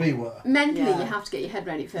back as we were. Mentally, you have to get your head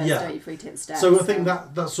ready first, don't you, before you take the steps. So I think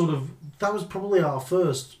that was probably our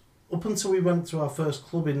first, up until we went to our first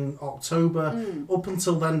club in October, up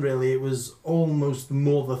until then really it was almost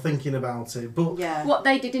more the thinking about it. But what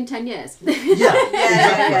they did in 10 years.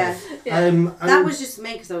 Exactly. That was just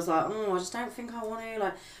me, because I was like, I just don't think I want to,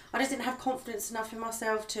 like, I just didn't have confidence enough in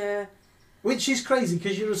myself to... Which is crazy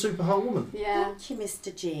because you're a super hot woman. Yeah. Thank you,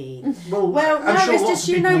 Mr. G. Well, no, sure it's just,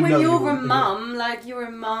 when you're a mum, mum, like, you're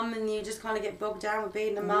a mum and you just kind of get bogged down with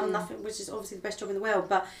being a mum, nothing, which is obviously the best job in the world,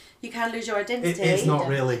 but you can lose your identity. It's not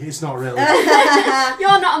really. You're not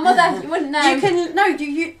a mother, you wouldn't know.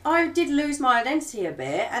 I did lose my identity a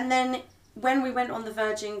bit, and then when we went on the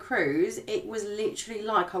Virgin cruise, it was literally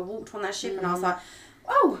like I walked on that ship and I was like,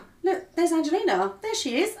 oh, look, there's Angelina. There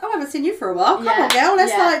she is. Oh, I haven't seen you for a while. Come on, girl.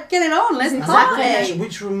 Let's get it on. Let's party.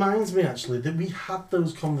 Which reminds me, actually, that we had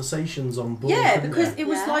those conversations on board. Yeah, because it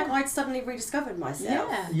was like I'd suddenly rediscovered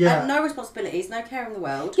myself. Yeah. I had no responsibilities, no care in the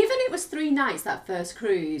world. Given it was 3 nights that first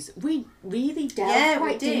cruise, we really delved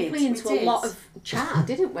quite deeply into a lot of chat,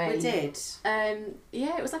 didn't we? We did.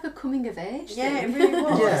 It was like a coming of age. Yeah, it really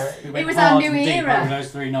was. It was our new era.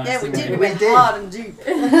 Those 3 nights. Yeah, we did. We went hard and deep.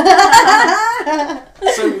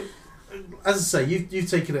 So, as I say, you've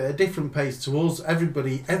taken it at a different pace to us.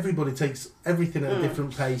 Everybody takes everything at a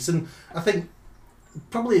different pace, and I think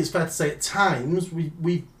probably it's fair to say at times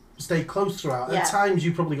we stayed close throughout. At times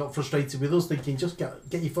you probably got frustrated with us, thinking just get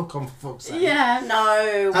your fuck on, for fuck's sake. Yeah,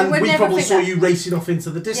 no. And we probably saw you racing off into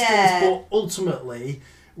the distance, but ultimately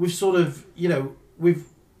we've sort of,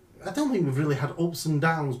 I don't think we've really had ups and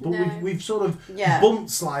downs, but we've sort of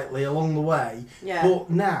bumped slightly along the way. Yeah.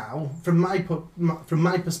 But now, from my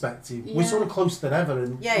perspective, we're sort of closer than ever.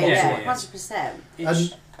 And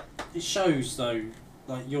 100%. It shows though,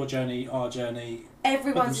 like your journey, our journey.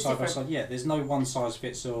 Everyone's side by different. side. Yeah, there's no one size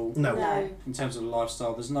fits all. No. In terms of the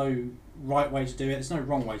lifestyle, there's no right way to do it. There's no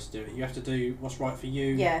wrong way to do it. You have to do what's right for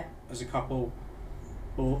you as a couple.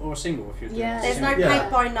 Or a single if you're doing it. There's no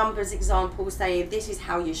paint by numbers example saying this is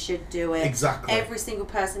how you should do it. Exactly. Every single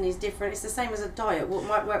person is different. It's the same as a diet. What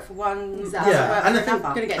might work for one doesn't work and for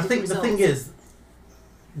another. I think the thing is,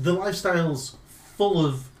 the lifestyle's full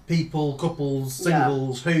of people, couples,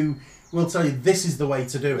 singles who will tell you this is the way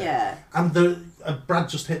to do it. Yeah. And Brad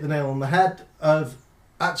just hit the nail on the head of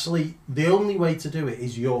actually the only way to do it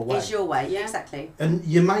is your way. It's your way, exactly. And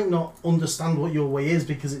you might not understand what your way is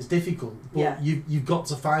because it's difficult, but you've got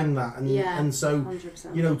to find that. And so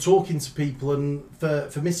 100%. Talking to people, and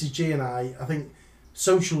for Mrs. G and I think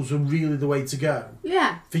socials were really the way to go.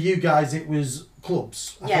 Yeah. For you guys it was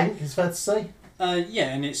clubs, I think it's fair to say.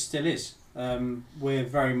 And it still is. We're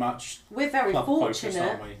very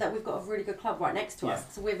fortunate that we've got a really good club right next to us,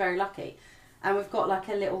 so we're very lucky. And we've got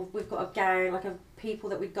a gang, like a people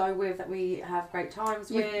that we go with that we have great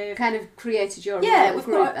times You've with. kind of created your own Yeah, little we've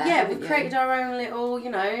group got there, haven't we've you? created our own little,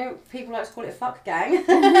 you know, people like to call it a fuck gang,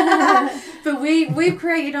 but we've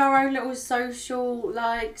created our own little social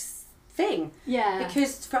like thing. Yeah.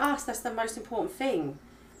 Because for us, that's the most important thing.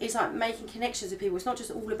 It's like making connections with people. It's not just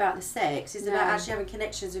all about the sex. It's about actually having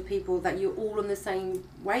connections with people that you're all on the same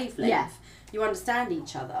wavelength. Yeah. You understand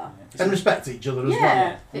each other. And respect each other as well.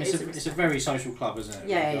 Yeah. I mean, it's a very social club, isn't it?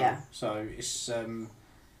 Yeah. So it's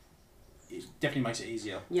it definitely makes it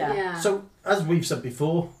easier. Yeah. So, as we've said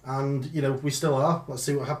before, and you know, we still are, let's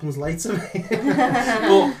see what happens later.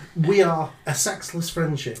 But we are a sexless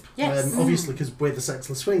friendship. Yes. Obviously, because we're the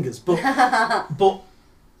sexless swingers. But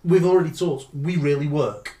we've already talked, we really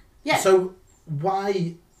work. Yeah. So,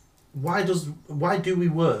 why do we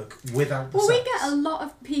work without the Well, sex? we get a lot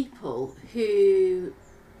of people who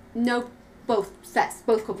know both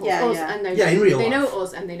couples, Yeah, us yeah. and know Yeah, in real they life. know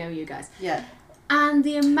us and they know you guys. Yeah. And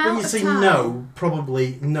the amount When you of say time, no,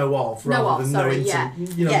 probably know of rather Know of, than sorry, know into, yeah.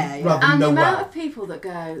 you know, Yeah, yeah. rather than and the know amount well. of people that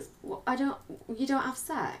go, well, you don't have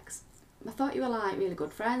sex. I thought you were like really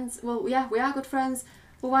good friends. Well, yeah, we are good friends.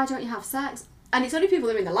 Well, why don't you have sex? And it's only people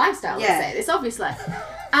that are in the lifestyle that say this, obviously.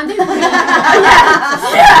 And they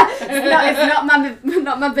it's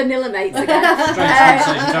not my vanilla mates again. Strange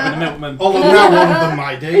conversations having the milkman. Although now one of them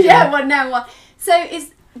might do. Yeah, well, no one. So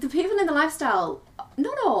it's the people in the lifestyle,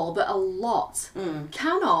 not all, but a lot,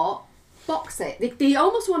 cannot box it. They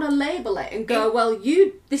almost want to label it and go, well,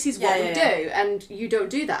 this is what we do, and you don't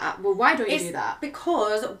do that. Well, why don't you do that?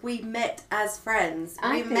 Because we met as friends.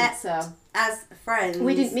 I we think met so. as friends.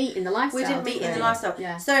 We didn't meet in the lifestyle. We didn't meet in the we? lifestyle.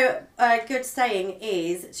 Yeah. So a good saying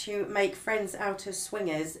is to make friends out of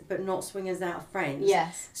swingers, but not swingers out of friends.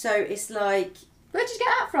 Yes. So it's like, Where did you get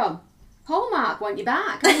that from? Hallmark want you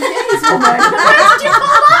back. Where did you pull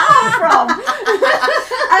that from?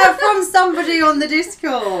 from somebody on the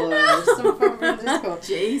Discord. Somebody on the Discord.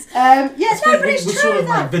 Jeez. Yes, no, but it's We're true. sort of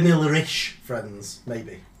though. like vanilla-ish friends,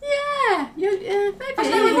 maybe. Yeah, maybe. I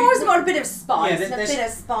don't know, we've always got a bit of spice, Yeah, and a there's- bit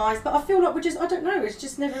of spice, but I feel like I don't know, it's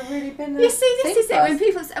just never really been a You see, this thing is for it. us. When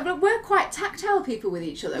people say, well, we're quite tactile people with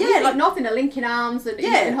each other. Yeah, We think like- nothing of linking arms and,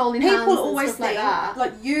 and holding people hands always and stuff think,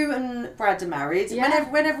 like that. you and Brad are married. Yeah.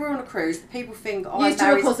 Whenever we're on a cruise, people think I'm You two are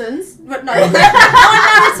married. cousins. But no, I'm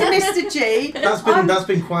married to Mr. G. That's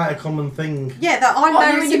been quite a common thing. Yeah, that I'm What,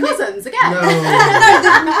 you married and to your cousins again? No.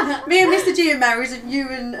 me and Mr. G are married, and you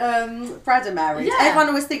and Brad are married. Yeah. Everyone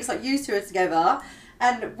always thinks like you two are together,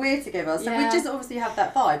 and we're together. So we Yeah. just obviously have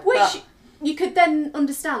that vibe. Which but- you could then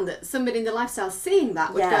understand that somebody in the lifestyle seeing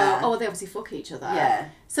that would Yeah. go, oh, they obviously fuck each other. Yeah.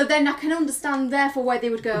 So then I can understand, therefore, why they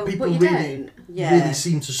would go, People but you really, don't. Yeah. really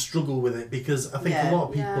seem to struggle with it because I think Yeah. a lot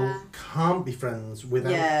of people Yeah. can't be friends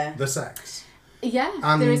without Yeah. the sex. Yeah,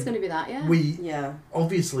 And there is going to be that, yeah. We Yeah.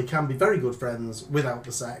 obviously can be very good friends without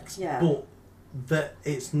the sex, Yeah. but that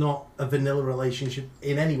it's not a vanilla relationship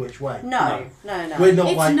in any which way. No. We're not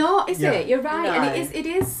It's like not, is yeah. it? You're right. No. And it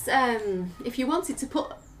is if you wanted to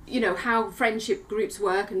put, how friendship groups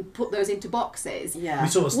work and put those into boxes, Yeah. we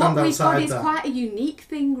sort of stand what we've got outside is that. quite a unique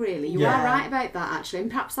thing, really. You Yeah. are right about that, actually. And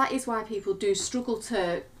perhaps that is why people do struggle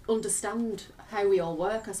to understand how we all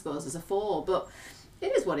work, I suppose, as a four. But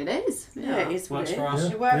it is what it is. Yeah, it is what Works it for is. us.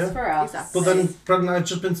 Yeah. It works Yeah. for us. Exactly. But then Brad and I have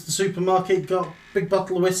just been to the supermarket, got a big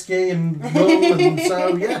bottle of whiskey and rum, and so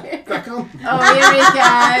yeah, crack on. Oh, here we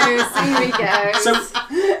go. Here we go.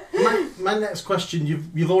 So my next question,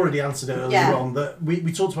 you've already answered it earlier Yeah. on, that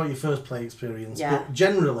we talked about your first play experience, Yeah. but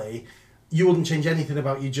generally you wouldn't change anything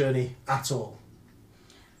about your journey at all.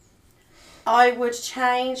 I would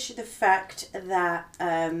change the fact that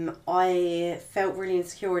I felt really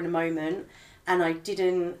insecure in a moment, and I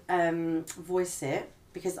didn't voice it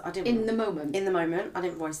because I didn't. In the moment. In the moment, I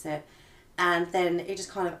didn't voice it, and then it just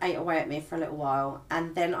kind of ate away at me for a little while,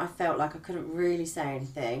 and then I felt like I couldn't really say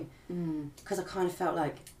anything because I kind of felt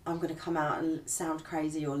like I'm going to come out and sound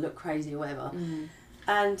crazy or look crazy or whatever,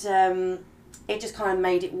 and it just kind of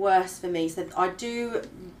made it worse for me. So I do.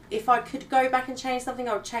 If I could go back and change something,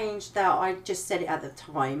 I would change that I just said it at the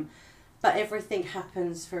time. But everything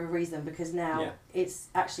happens for a reason, because now it's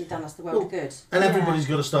actually done us the world of good. And everybody's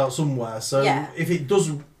got to start somewhere, so if it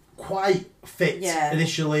doesn't quite fit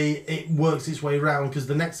initially, it works its way around, because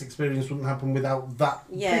the next experience wouldn't happen without that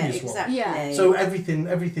previous exactly. Yeah. one. So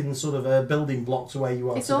everything's sort of a building block to where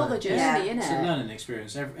you are It's today. all the journey, Yeah. isn't It's a it? learning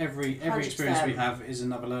experience. Every 100%. experience we have is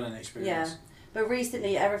another learning experience. Yeah. But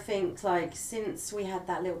recently, everything, like, since we had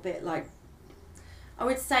that little bit, like, I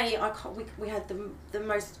would say we had the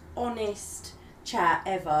most honest chat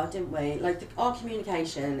ever, didn't we? Like, our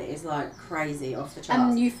communication is, like, crazy off the charts.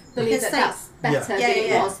 And you believe can that say- that's better than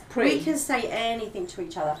it was pre. We can say anything to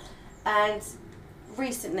each other. And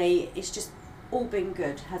recently it's just all been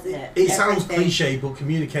good, hasn't it? It sounds Everything. cliche, but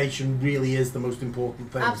communication really is the most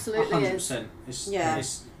important thing. Absolutely is. 100%. It's, Yeah.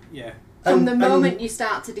 It's, yeah. From And- the moment you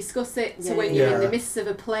start to discuss it to Yeah, when you're in yeah. the midst of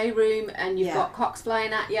a playroom and you've Yeah. got cocks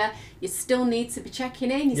flying at you, you still need to be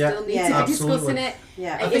checking in, you Yeah. still need Yeah. to be Absolutely. discussing it.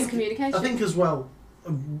 Yeah. It is communication. I think as well,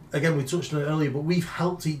 again, we touched on it earlier, but we've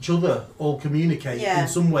helped each other all communicate Yeah. in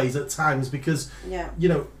some ways at times because, Yeah. you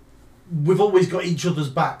know, we've always got each other's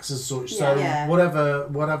backs as such. So Yeah.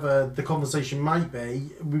 whatever the conversation might be,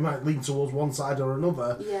 we might lean towards one side or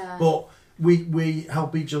another. Yeah. But we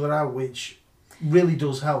help each other out, which really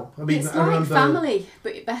does help. I mean, it's I like remember family,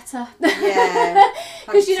 but better. Yeah.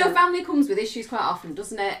 Because you know, 100%. family comes with issues quite often,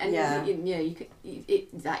 doesn't it? And Yeah.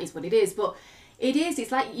 that is what it is. But it is.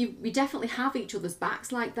 It's like we definitely have each other's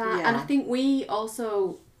backs like that. Yeah. And I think we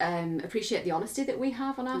also appreciate the honesty that we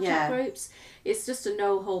have on our Yeah. chat groups. It's just a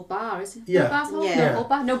no hold bar, isn't it? Yeah. No bars hold, Yeah. no hold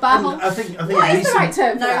bar, no bar and hold. I think What is the right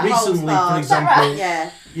term for No that? holds recently, barred. for Is that example, Yeah.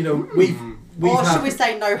 you know, we've Or had, should we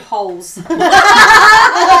say no holes?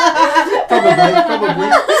 probably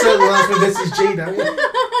certainly that's with Mrs. Gina.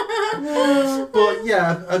 But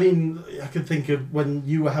yeah, I mean, I can think of when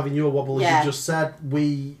you were having your wobble, as Yeah. you just said,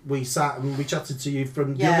 we sat and we chatted to you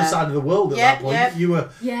from the Yeah. other side of the world at Yeah, that point. yeah. You were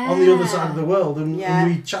Yeah. on the other side of the world, and Yeah.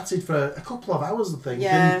 we chatted for a couple of hours, I think.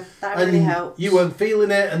 Yeah, and, that and really helped. you weren't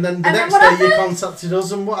feeling it, and then the And then next what day you happened? contacted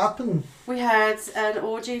us, and what happened? We had an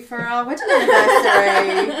orgy for our wedding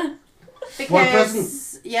anniversary. What a present.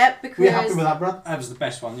 Yep, because Were you happy with that, Brad? That was the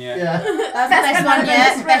best one, yeah. Yeah. that's the best one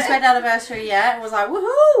yet. Best wedding anniversary yet. It was like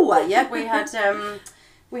woohoo! Yep,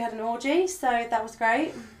 we had an orgy, so that was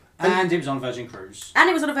great. And it was on Virgin Cruise. And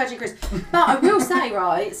it was on a Virgin Cruise. But I will say,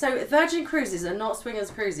 right, so Virgin Cruises are not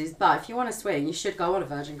swingers cruises, but if you want to swing, you should go on a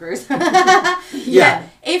Virgin Cruise. Yeah.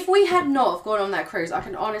 If we had not have gone on that cruise, I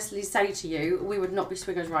can honestly say to you, we would not be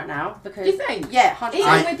swingers right now. Because Do you think? Yeah, 100%.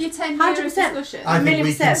 Even with your 10 years 100%. discussion. I think we million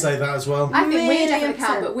can percent. say that as well. I think we Million definitely can,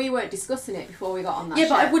 percent. but we weren't discussing it before we got on that Yeah,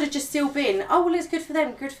 but I ship. would have just still been, oh, well, it's good for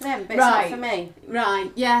them, but it's Right. not for me.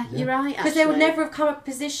 Right, yeah, you're right, Because there would actually. never have come a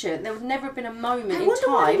position, there would never have been a moment I in wonder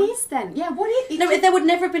what it time. is then. Yeah, what is No, there would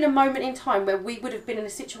never have been a moment in time where we would have been in a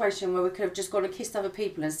situation where we could have just gone and kissed other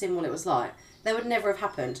people and seen what it was like. That would never have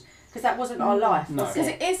happened. Because that wasn't our life, No. was Because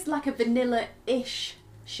it? it is like a vanilla-ish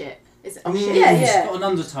ship. Is it? Mm. Ship? Yeah, It's yeah. got an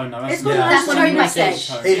undertone though, hasn't It's it? got Yeah. an That's what I mean by undertone.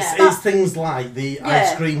 fish. Undertone. It's, Yeah. it's things like the Yeah.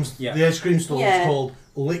 ice creams, Yeah. the ice cream stores Yeah. called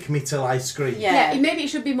Lick Me Till I Scream. Yeah. Yeah, maybe it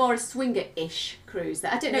should be more a swinger-ish cruise.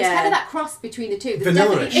 I don't know. Yeah. It's kind of that cross between the two. There's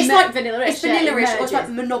Vanilla-ish. definitely It's like vanilla-ish. It's vanilla-ish yeah, or it's like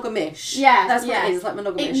merges. monogamish. Yeah, That's what yeah. it is, it's like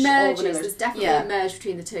monogamish. It or merges. vanilla-ish. There's definitely Yeah. a merge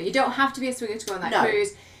between the two. You don't have to be a swinger to go on that No.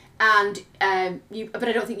 cruise. And but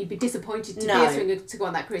I don't think you'd be disappointed to be No. a swinger to go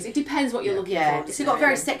on that cruise. It depends what you're looking Yeah, for. it's got a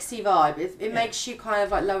very doesn't it? sexy vibe. It Yeah. makes you kind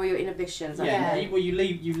of like lower your inhibitions. I Yeah. think. Well, you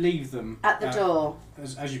leave them At the door.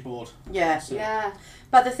 as you board. Yeah. So- Yeah.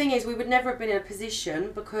 But the thing is, we would never have been in a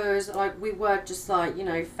position because, like, we were just like, you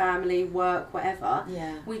know, family, work, whatever.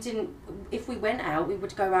 Yeah. We didn't. If we went out, we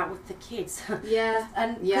would go out with the kids. Yeah.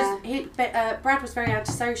 And Yeah. because Brad was very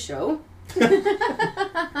antisocial.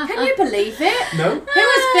 Can you believe it? No? He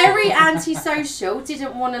was very antisocial.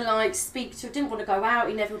 Didn't want to like speak to. Didn't want to go out.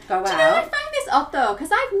 He never would go Do you know, I out. find this odd though, because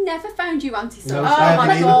I've never found you antisocial. No, Oh I my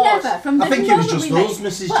haven't God. either. Never. From the I think it was moment just we us,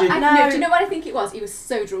 met. Mrs. Well, G. I No. know. Do you know what I think it was? He was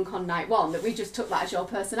so drunk on night one that we just took that as your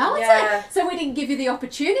personality. Yeah. So we didn't give you the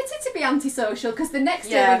opportunity to be antisocial because the next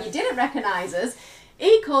day Yeah. when you didn't recognise us,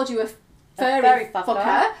 he called you a furry furry fucker.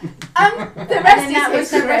 fucker. The rest And that is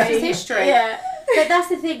was the history. rest is history. Yeah. But that's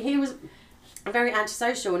the thing. He was very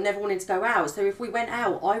antisocial and never wanted to go out. So if we went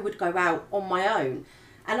out, I would go out on my own.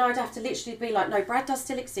 And I'd have to literally be like, no, Brad does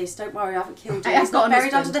still exist. Don't worry, I haven't killed him. I've He's got not a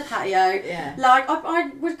buried under husband." the patio. Yeah. Like, I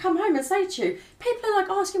would come home and say to you, people are like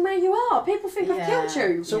asking where you are. People think I've killed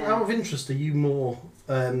you. So, Yeah. out of interest, are you more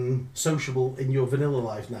sociable in your vanilla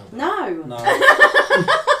life now? No. No.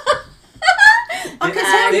 I can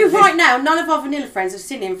tell you right now, none of our vanilla friends have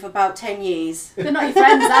seen him for about 10 years. They're not your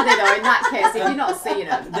friends, are they though, in that case, if you're not seeing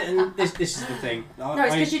them? And this is the thing. No,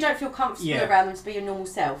 it's because you don't feel comfortable Yeah. around them to be your normal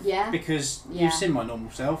self. Yeah. Because Yeah. you've seen my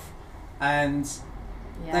normal self, and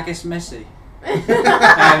Yeah. that gets messy. And if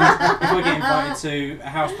I get invited to a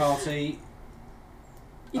house party,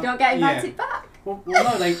 You don't get Yeah. invited back. well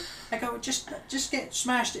no, they go, just get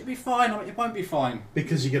smashed, it'll be fine. It won't be fine.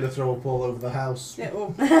 Because you're going to throw up all over the house. Yeah,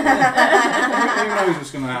 well, who knows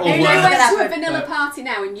what's going to happen? Oh, If you wow. went to a Happen. vanilla But- party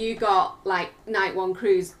now and you got like night one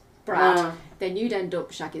cruise Brad, No. then you'd end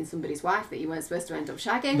up shagging somebody's wife that you weren't supposed to end up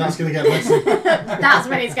shagging. That's going to get messy. That's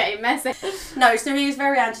when it's getting messy. No, so he was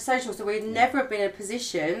very antisocial, so we'd never have been in a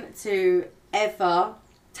position to ever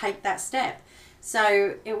take that step.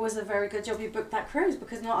 So it was a very good job you booked that cruise,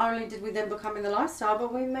 because not only did we then become in the lifestyle,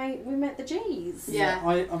 but we met the G's. Yeah.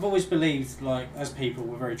 I've always believed, like, as people,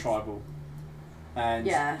 we're very tribal. And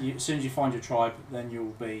as soon as you find your tribe, then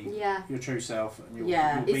you'll be your true self, and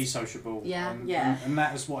you'll be sociable. Yeah. And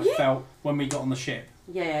that is what it felt when we got on the ship.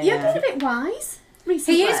 You're being a bit wise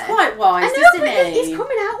recently. He is quite wise, I know, isn't but he? he's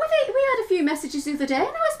coming out with it. We had a few messages the other day, and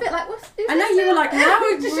I was a bit like, I know you were like, how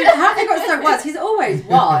have you got so wise? He's always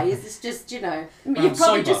wise. It's just, you know. You've probably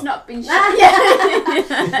sober. just not been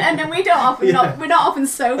and then we don't often we're not often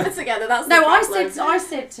sober together. That's the problem. I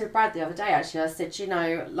said to Brad the other day, actually, I said, you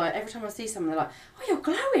know, like every time I see someone, they're like, oh, you're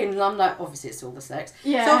glowing. And I'm like, obviously it's all the sex.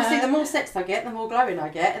 Yeah. So obviously the more sex I get, the more glowing I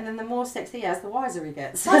get, and then the more sex he has, the wiser he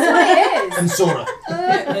gets. That's what it is. And Sora.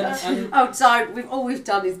 Oh, don't. All we've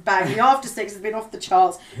done is bang. The after sex has been off the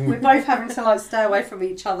charts. We're both having to like stay away from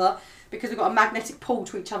each other because we've got a magnetic pull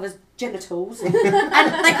to each other's genitals, and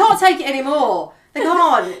they can't take it anymore. They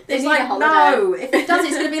can't. It's like, no. If it does,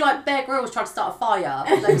 it's going to be like Bear Grylls trying to start a fire.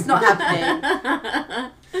 Like, it's not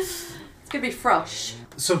happening. It's going to be thrush.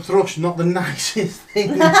 So thrush, not the nicest thing,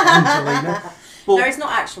 Angelina. But, No, it's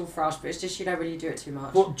not actual thrush, but it's just, you know, when you do it too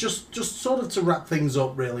much. but just sort of to wrap things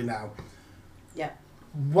up really now. Yeah.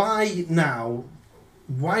 Why now?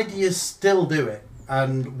 Why do you still do it?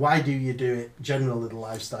 And why do you do it generally, the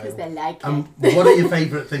lifestyle? Because they like it. And what are your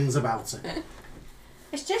favourite things about it?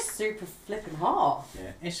 It's just super flipping hot.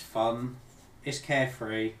 Yeah, it's fun, it's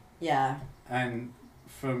carefree, Yeah. and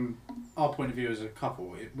from our point of view as a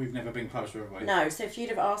couple, we've never been closer, have we? No, so if you'd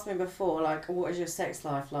have asked me before, like, what is your sex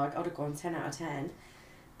life like, I'd have gone 10 out of 10.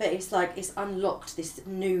 But it's like, it's unlocked this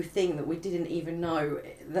new thing that we didn't even know,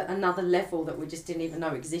 that another level that we just didn't even know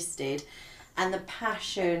existed. And the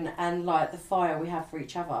passion and, like, the fire we have for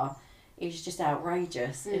each other is just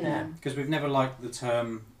outrageous, isn't it? Because we've never liked the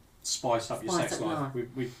term spice up your sex life.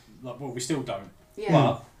 no. We still don't. Yeah.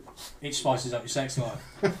 But it spices up your sex life.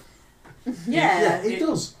 Yeah. It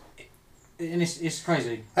does. And it's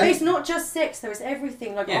crazy. But it's not just sex though, it's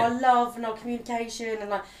everything. Like Yeah. our love and our communication and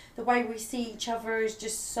like the way we see each other is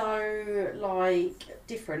just so like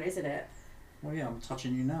different, isn't it? Well, yeah, I'm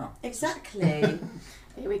touching you now. Exactly.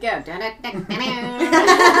 Here we go. Sounds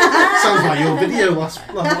like your video last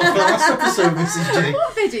episode, Mrs. G.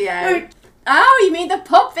 What video? Oh, you mean the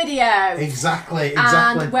pub video? Exactly.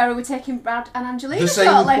 And where are we taking Brad and Angelina The same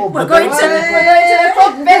shortly? pub, We're but going to the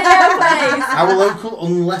pub video place. Our local,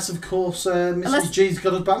 unless of course Mrs. G's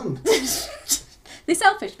got a band. They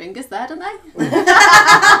sell fish fingers there, don't they?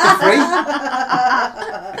 Free.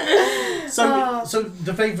 So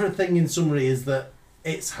the favourite thing in summary is that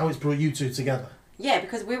it's how it's brought you two together. Yeah,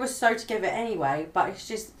 because we were so together anyway, but it's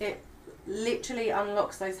just, it literally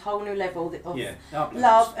unlocks those whole new level of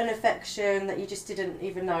love and affection that you just didn't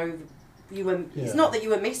even know you were. Yeah. It's not that you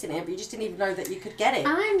were missing it, but you just didn't even know that you could get it.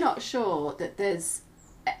 I'm not sure that there's,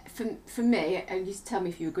 for me, and you tell me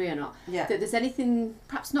if you agree or not, Yeah. that there's anything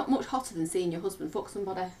perhaps not much hotter than seeing your husband fuck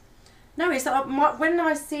somebody. No, it's like when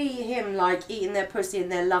I see him like eating their pussy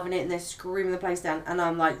and they're loving it and they're screaming the place down, and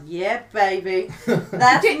I'm like, yeah, baby,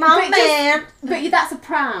 that's my man. But that's a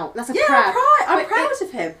proud. That's a Yeah, proud. I'm proud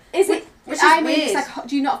of him. Is it? Which is I mean, weird. it's like,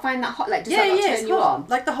 do you not find that hot? Like, does Yeah, that not it's turn you hot. on?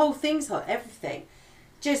 Like the whole thing's hot, everything.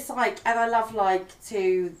 Just like, and I love like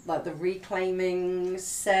to like the reclaiming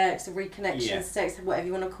sex, the reconnection sex, whatever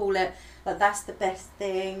you want to call it. Like that's the best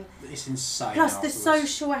thing. It's insane. Plus the afterwards.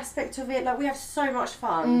 social aspect of it. Like we have so much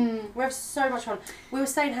fun. We have so much fun. We were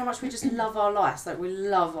saying how much we just love our lives. Like we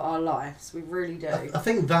love our lives. We really do. I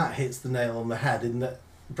think that hits the nail on the head in that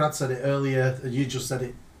Brad said it earlier, and you just said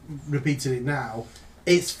it, repeated it now.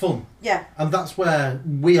 It's fun. Yeah. And that's where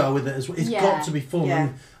we are with it as well. It's Yeah. got to be fun. Yeah.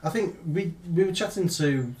 And I think we were chatting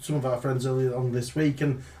to some of our friends earlier on this week,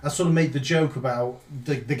 and I sort of made the joke about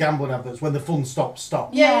the gambling adverts, when the fun stops, stop.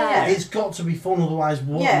 Yeah. It's got to be fun, otherwise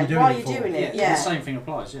what Yeah, are we doing why it are you for? doing it? Yeah, Yeah. the same thing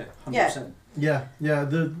applies. Yeah, 100%. Yeah,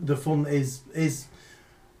 the fun is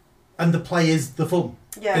and the play is the fun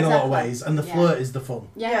Yeah. in a lot of exactly. ways, and the Yeah. flirt is the fun.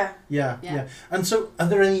 Yeah. Yeah. And so, are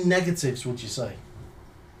there any negatives, would you say?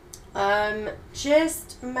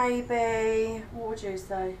 Just maybe. What would you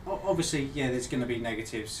say? Obviously, yeah, there's going to be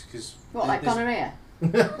negatives because What, like gonorrhea?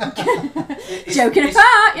 it's- Joking it's-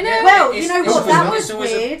 apart, you know. yeah, Well, it's- you know it's what, always- that was it's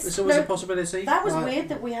always weird. it's always No, a possibility. That was Like, weird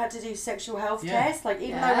that we had to do sexual health Yeah. tests. Like,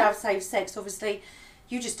 even though Yeah. we have safe sex, obviously,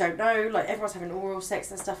 you just don't know. Like, everyone's having oral sex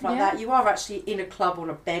and stuff like Yeah. that. You are actually in a club on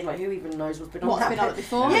a bed. Like, who even knows what's been on What's that been on bed? it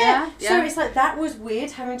before? Yeah. Yeah. So it's like, that was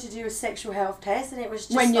weird having to do a sexual health test, and it was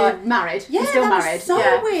just when like, you're married. yeah, You're still that married. was so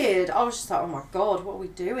yeah. weird. I was just like, oh my god, what are we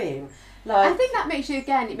doing? Like, I think that makes you,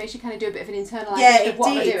 again, it makes you kind of do a bit of an internalisation yeah, of it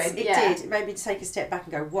what did. we're doing. It yeah. did. It made me take a step back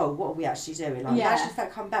and go, whoa, what are we actually doing? Like, Yeah. imagine if I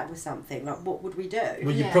come back with something. Like, what would we do?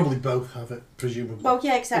 Well, you Yeah. probably both have it, presumably. Well,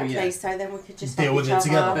 yeah, exactly. Well, yeah. So then we could just Deal help with each it other.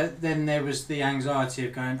 together. But then there was the anxiety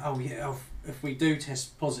of going, oh yeah, if we do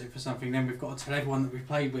test positive for something, then we've got to tell everyone that we've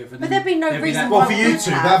played with. And But then there'd be no there'd reason that- why Well, for we you wouldn't two,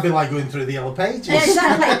 have. that'd be like going through the yellow pages. Yeah,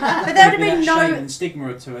 exactly. But there there'd would be have been that shame no. and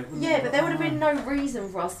stigma to it. wouldn't Yeah, there? but there would have been no reason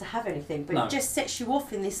for us to have anything. But No. it just sets you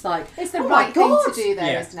off in this like. It's the oh right my thing God. to do, though,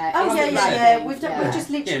 Yeah. isn't it? Oh It's yeah, the yeah, right yeah. thing. We've done. Yeah. We've just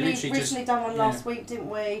literally literally recently just- done one yeah. last week, didn't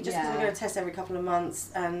we? Just because Yeah. we're going to test every couple of months,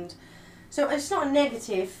 and so it's not a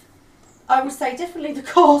negative. I would say definitely the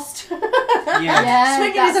cost. Yeah. Yeah,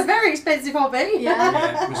 Swinging is a very expensive hobby. Yeah.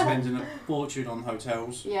 Yeah, we're spending a fortune on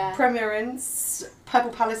hotels. Yeah. Premier Inns,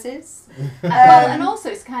 Purple Palaces. Well, and also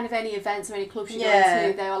it's kind of any events or any clubs you Yeah.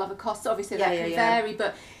 go to, they all have a cost. Obviously, Yeah, that yeah, can yeah. vary,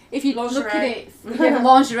 but if you look at Lingerie. it, yeah,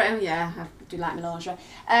 lingerie. Oh yeah, I do like my lingerie.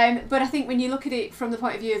 But I think when you look at it from the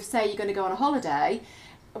point of view of, say, you're going to go on a holiday.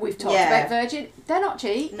 We've talked Yeah. about Virgin. They're not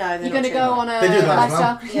cheap. No, they're You're not going to cheap. go on a They do that as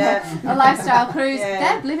lifestyle, well. Yeah. a lifestyle cruise. Yeah.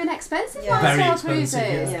 They're living expensive Yeah. Very lifestyle expensive,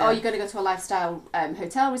 cruises. yeah. Or you're going to go to a lifestyle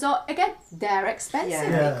hotel resort. Again, they're expensive.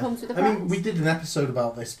 Yeah. It comes with a I price. mean, we did an episode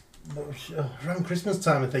about this around Christmas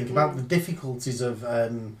time, I think, about the difficulties of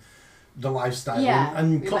the lifestyle. Yeah,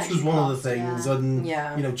 and we cost was mentioned one of the cost, things, yeah. and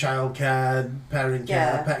Yeah. you know, childcare, parent care,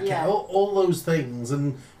 Yeah, pet yeah. care, all those things.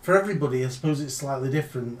 And for everybody, I suppose it's slightly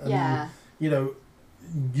different. And, Yeah. you know,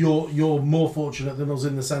 you're more fortunate than us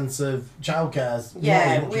in the sense of childcare's not Yeah,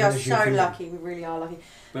 as much we of are an issue so for you. lucky. We really are lucky.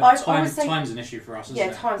 But I time, would say- time's an issue for us, isn't Yeah,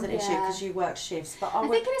 it? time's an issue Yeah. because you work shifts. But I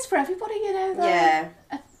think it is for everybody, you know. Though. yeah,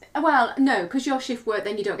 Well, no, because your shift work,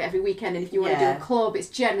 then you don't get every weekend, and if you want to do Yeah. a club, it's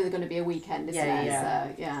generally going to be a weekend, isn't Yeah, it? yeah. So,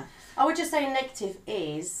 yeah. I would just say negative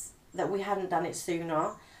is that we hadn't done it sooner.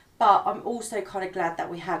 But I'm also kind of glad that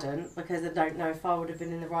we hadn't, because I don't know if I would have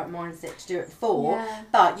been in the right mindset to do it before. Yeah.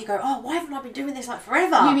 But you go, oh, why haven't I been doing this like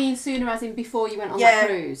forever? You mean sooner, as in before you went on yeah, that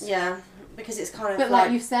cruise? yeah, because it's kind of But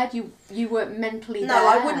like you said, you weren't mentally no, there.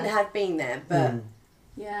 I wouldn't have been there. But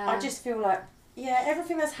Yeah. I just feel like, yeah,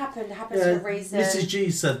 everything that's happened happens Yeah, for a reason. Mrs. G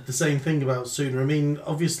said the same thing about sooner. I mean,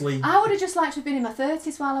 obviously, I would have just liked to have been in my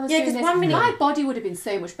 30s while I was Yeah, doing 'cause this. 1 minute- My body would have been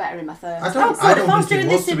so much better in my 30s. I don't- Oh God! If I was think it doing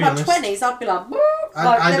was, this to in be my honest. 20s, I'd be like, woo! I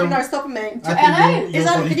Like, there don't- be no stopping me. I know. your Is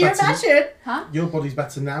that? body's Can you better- imagine? Huh? Your body's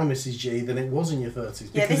better now, Mrs. G, than it was in your 30s.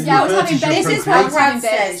 Yeah, Because this- in yeah, I your was having 30s, you're babies. This is Procreate. what procreating. Brad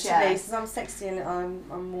says Babies, to yeah. me, because I'm sexy and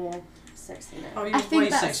I'm more sexy now. Oh, I you're think way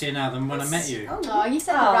that's- sexier now than when I met you. Oh, you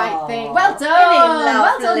said the Aw. right thing. Well done. Isn't he Well done,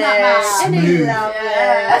 that lovely? man. Isn't he Smooth. lovely?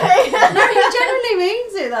 Yeah. No, he genuinely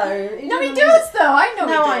means it though. No, he does though. I know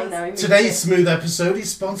No, he I does. know. He means Today's it. smooth episode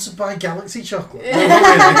is sponsored by Galaxy Chocolate. No,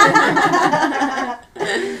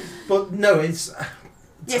 really. But no, it's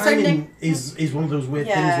Yeah, so timing is one of those weird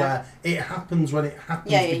Yeah. things where it happens when it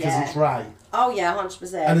happens Yeah, yeah, because yeah. it's right. Oh yeah,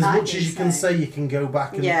 100%. And as I much think as you can so. say you can go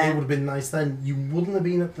back and Yeah. it would have been nice then, you wouldn't have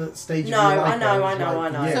been at that stage No, of your life. I know, where it was I know, right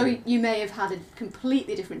I for know. you. So you may have had a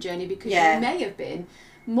completely different journey because Yeah. you may have been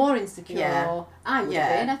more insecure. Yeah. I would Yeah.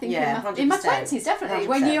 have been. I think Yeah, in my 100%. 20s, definitely,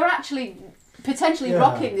 when 100%. you're actually potentially Yeah.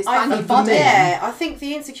 rocking this I banging think for body. me- Yeah, I think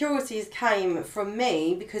the insecurities came from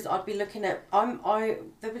me because I'd be looking at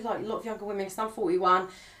there'd be like a lot of younger women because I'm 41,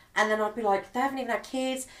 and then I'd be like, they haven't even had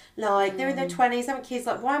kids, like they're in their 20s, having kids,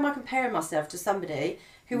 like why am I comparing myself to somebody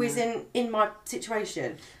who is in my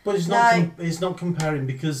situation? But it's not it's not comparing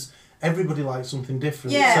because everybody likes something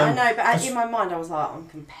different. Yeah, so I know, but as- in my mind I was like, I'm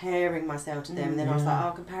comparing myself to them, and then I was like,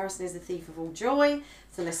 oh, comparison is the thief of all joy,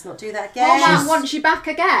 so let's not do that again. Hallmark wants you back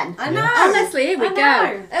again. I know. Honestly, here we I go.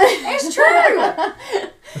 know. It's true.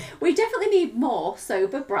 We definitely need more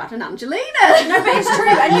sober Brad and Angelina. No, but it's true,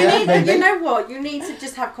 and Yeah, you maybe. know what? You need to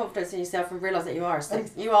just have confidence in yourself and realise that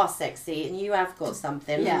you are sexy, and you have got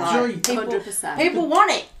something. Yeah. Like, Joy. people, 100%. people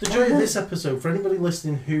want it. The joy of this episode, for anybody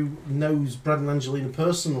listening who knows Brad and Angelina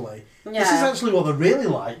personally, this is Yeah. actually what they're really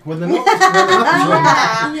like when they're not. when they're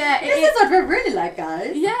not Yeah, This is what we're really like,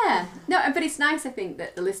 guys. yeah. No, but it's nice, I think,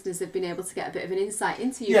 that the listeners have been able to get a bit of an insight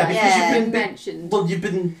into you Yeah, guys. because Yeah. you've You've been mentioned well, you've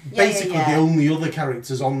been Yeah, basically yeah. the only other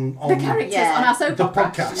characters on the characters Yeah. on our soap the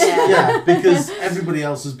opera. podcast. Yeah. Yeah, because everybody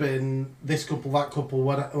else has been this couple, that couple,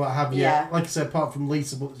 what have you. Yeah. Like I said, apart from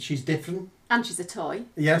Lisa, but she's different. And she's a toy.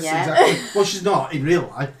 Yes, Yeah. exactly. Well, she's not in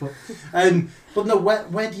real life, but no.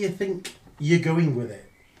 Where do you think you're going with it?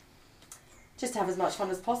 Just have as much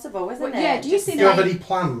fun as possible, isn't Well, it? yeah, do you Just- see Do you have like- any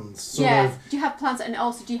plans? Sort yeah. of. Do you have plans, and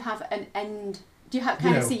also do you have an end? Do you have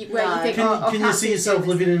kind of know, see where No. you think? Can, oh, can you can't see do yourself this.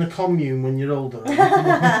 living in a commune when you're older?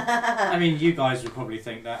 I mean, you guys would probably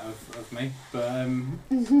think that of me, but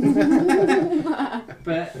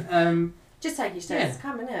Just take each day Yeah. as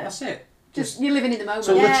come, innit? that's it. Just you're living in the moment.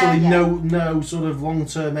 So literally yeah. no sort of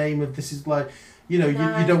long-term aim of this is like, you know,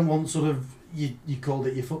 No. you don't want sort of, you called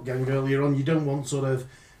it your foot gang earlier on, you don't want sort of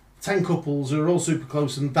 10 couples who are all super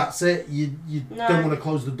close and that's it. You No. don't want to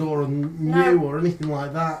close the door on No. you or anything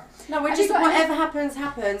like that. No, we're Have just you got whatever happens.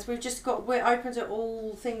 We're open to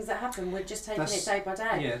all things that happen. We're just taking That's- it day by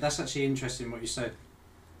day. Yeah, that's actually interesting what you said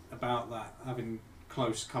about that, having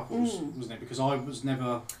close couples, wasn't it? Because I was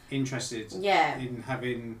never interested Yeah. in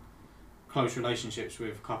having close relationships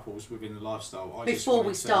with couples within the lifestyle. I just Before we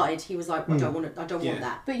wanted to- started, he was like, I don't want Yeah.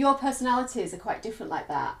 that. But your personalities are quite different like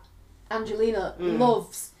that. Angelina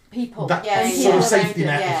loves people. That Yeah, sort of yeah. safety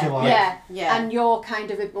net, Yeah. if you like. Yeah. Yeah. And you're kind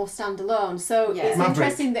of a bit more standalone. So Yeah. it's Maverick.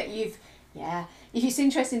 interesting that it's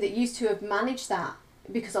interesting that you two have managed that,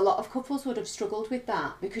 because a lot of couples would have struggled with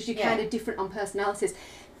that because you're Yeah. kind of different on personalities.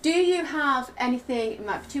 Do you have anything, it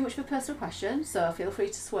might be too much of a personal question, so feel free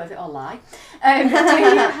to swerve it or lie. Do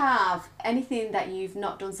you have anything that you've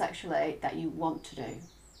not done sexually that you want to do?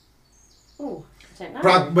 Oh, I don't know.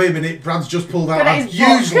 Brad, wait a minute, Brad's just pulled out But our it's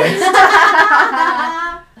huge list.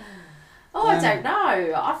 I don't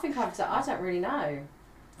know. I don't really know.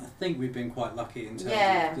 I think we've been quite lucky in terms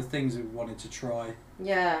Yeah. of the things we wanted to try.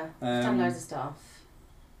 Yeah, I've done Um, loads of stuff.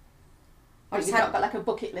 I Or just you've had not got like a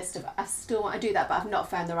bucket list of, I still want to do that, but I've not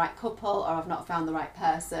found the right couple, or I've not found the right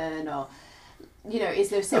person, or, you know, is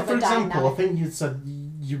there So sort for of a example, dynamic? I think you said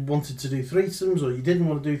you wanted to do threesomes or you didn't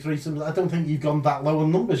want to do threesomes. I don't think you've gone that low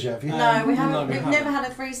on numbers yet, have you? no, we No, haven't. we We've haven't. never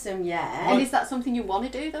had a threesome yet. And is that something you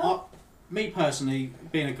want to do though? Me personally,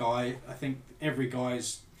 being a guy, I think every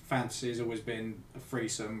guy's fantasy has always been a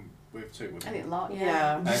threesome with two women. I think a lot,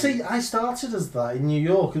 Yeah. You see, I started as that in New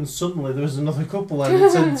York and suddenly there was another couple and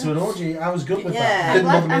it turned into an orgy. I was good with Yeah. that. I'm Didn't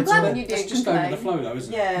bother me I'm at glad all. when you do It's just going with the flow though,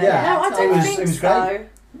 isn't it? Yeah. Yeah. No, I It don't was- think it was so.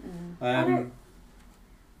 great.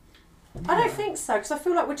 I don't think so, because I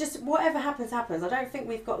feel like we're just, whatever happens. I don't think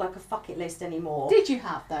we've got like a fuck it list anymore. Did you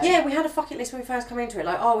have though? Yeah, we had a fuck it list when we first come into it.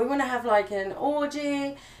 Like, oh, we want to have like an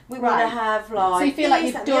orgy. We want to Right. have like. So you feel like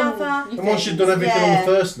this, you've that, and the done. other. your And once things. you've done everything on Yeah.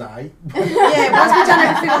 the first night, Yeah, once we've done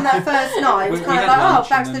everything on that first night, it was We kind of had like, oh, lunch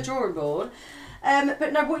back and to the then- drawing board.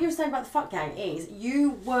 But no, what you were saying about the fuck gang is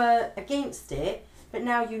you were against it, but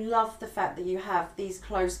now you love the fact that you have these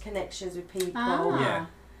close connections with people. Ah. Yeah.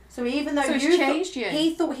 So even though So it's you changed you.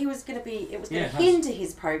 he thought he was going to be, it was going Yeah, to it has. hinder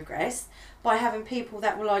his progress by having people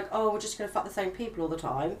that were like, oh, we're just going to fuck the same people all the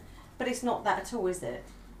time. But it's not that at all, is it?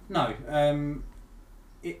 No,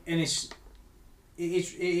 it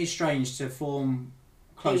is strange to form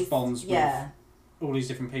close These- bonds Yeah, with all these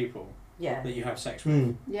different people yeah. that you have sex with.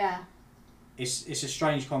 hmm. Yeah. It's a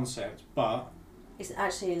strange concept, but It's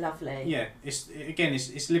actually lovely. yeah,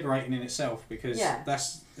 it's liberating in itself because Yeah.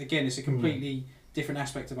 it's a completely different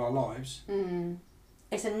aspect of our lives. Mm.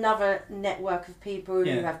 It's another network of people who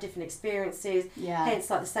Yeah. have different experiences. Yeah. Hence,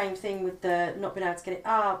 like the same thing with the not being able to get it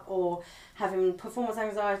up, or having performance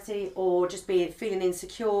anxiety, or just feeling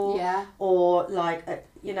insecure, Yeah. or like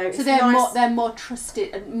you know. So it's they're nice. they're more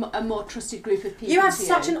trusted, a more trusted group of people. You have to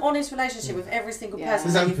such you. an honest relationship with every single Yeah.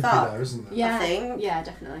 person There's that you empathy fuck. there, isn't there? Yeah. I think. Yeah,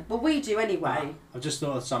 definitely. But we do anyway. I just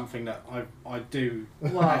thought of something that I do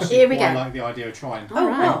What? actually Here we quite go. like the idea of trying. Oh,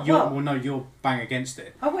 Alright. what? You'll bang against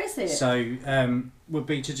it. Oh, what is it? So would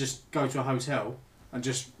be to just go to a hotel and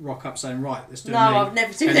just rock up saying, right, let's do No, a meet. I've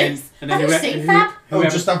never seen And then- this. and then Have you whoever- seen Fab? Oh, whoever-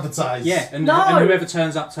 just advertise. Yeah, and No. whoever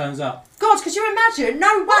turns up, turns up. God, could you imagine?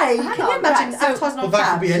 No way. Hang Can you on, imagine right, so- advertising Well, on that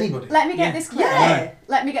Fab? could be anybody. Let me get Yeah. this clear. Yeah.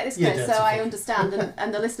 Let me get this You clear dirty so I fuck. understand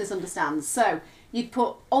and the listeners understand. So you'd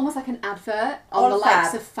put almost like an advert on On the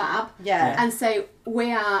likes Fab. of Fab Yeah. and say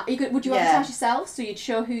we are. Would you Yeah. advertise yourself? So you'd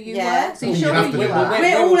show who you Yeah. were. So you Well, show you'd have who to you do are. that.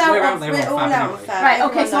 We're all out we're on out there we're on all Fab out on anyway. Fab. Right. Okay.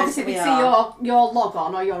 Everyone So knows obviously who we'd we see are. your log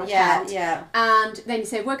on or your Yeah, account, yeah, and then you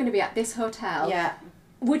say we're going to be at this hotel. yeah.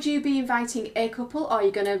 Would you be inviting a couple, or are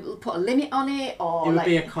you going to put a limit on it, or It would like?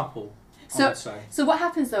 be a couple, So- I would say. So what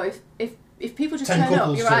happens though if people just 10 turn up?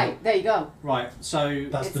 couples You're turn right. up. There you go. Right, so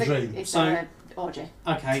That's It's the a- dream. It's So- an orgy.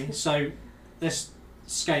 okay, so let's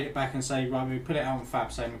scale it back and say, right, we put it out on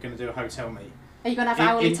Fab saying we're going to do a hotel meet. Are you going to have In-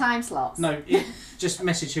 hourly in- time slots? No, just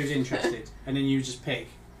message who's interested, and then you just pick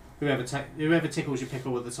whoever tickles your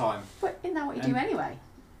pickle at the time. But isn't that what you And- do anyway?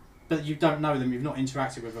 But you don't know them, you've not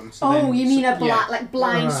interacted with them. So Oh, then, you mean a yeah.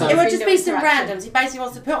 blind Right. sort It of would just be window some interaction. randoms. He basically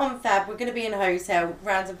wants to put on Fab. We're going to be in a hotel.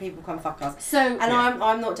 Random people come fuck us. So, And Yeah.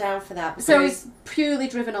 I'm not down for that. so because- it's purely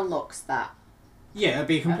driven on looks. That. Yeah, it'd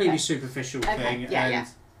be a completely Okay. superficial Okay, thing. yeah, and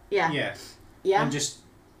Yeah. yeah, Yeah. and just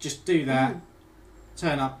do that. Mm.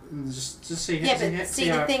 Turn up and just see. Yeah, but see,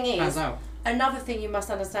 the how it thing pans is- out. Another thing you must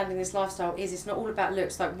understand in this lifestyle is it's not all about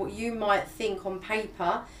looks. Like what you might think on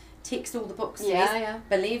paper ticks all the boxes. Yeah.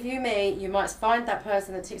 Believe you me, you might find that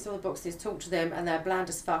person that ticks all the boxes, talk to them, and they're bland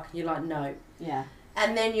as fuck, and you're like, no. Yeah.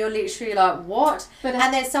 And then you're literally like, what? But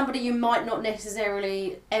and then somebody you might not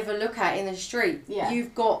necessarily ever look at in the street. Yeah.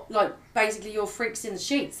 You've got, like, basically your freaks in the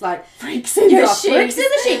sheets. Like, Freaks in the sheets. Freaks in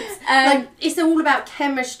the sheets. Like, it's all about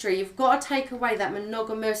chemistry. You've got to take away that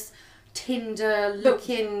monogamous, Tinder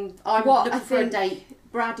looking, I'm looking for a date.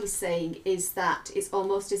 Brad is saying is that it's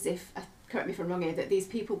almost as if, correct me if I'm wrong here, that these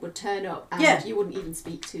people would turn up and you wouldn't even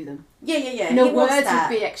speak to them. Yeah. No words would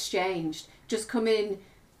be exchanged. Just come in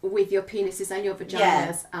with your penises and your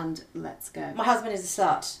vaginas and let's go. My husband is a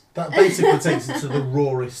slut. That basically takes it to the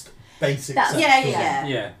rawest basic sex.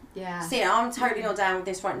 Yeah. See, I'm totally not down with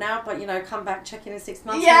this right now, but come back, check in 6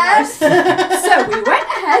 months. Yes. So we went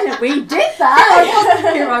ahead and we did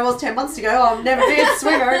that. Here I was 10 months ago. I've never been a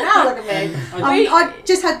swinger, and now look at me. I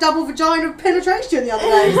just had double vagina penetration the other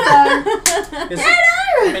day.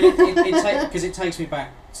 So because it takes me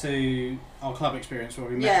back to our club experience where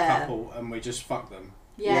we met a couple and we just fucked them.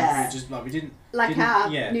 Yes. We just we didn't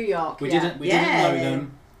New York. We didn't know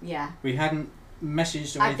them. Yeah. We hadn't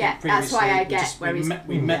messaged or anything previously. That's why I get where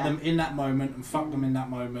we met them in that moment and fucked them in that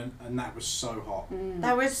moment, and that was so hot.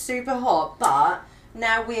 That was super hot, but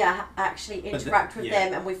now we actually interact with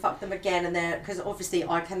them and we fuck them again, and they're because obviously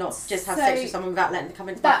I cannot just have sex with someone without letting them come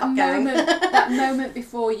into my fuck going. That moment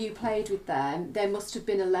before you played with them, there must have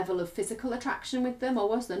been a level of physical attraction with them, or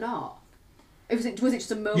was there not? Was it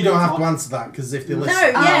just a moment? You don't have to answer that because if they listen,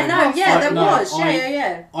 there was.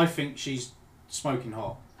 I think she's smoking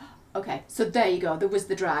hot. Okay, so there you go. There was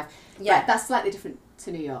the drive. Yeah, but that's slightly different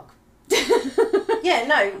to New York. Yeah,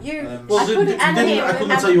 no, you. I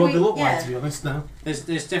couldn't tell you what they look like, to be honest. Now there's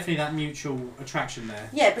definitely that mutual attraction there.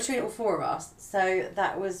 Yeah, between all four of us. So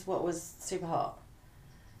that was what was super hot.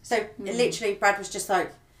 So literally, Brad was just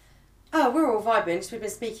like, "Oh, we're all vibing because we've been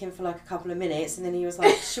speaking for like a couple of minutes," and then he was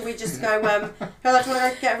like, "Should we just go? Do you want to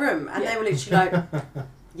go get a room?" And they were literally like,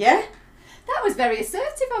 "Yeah." That was very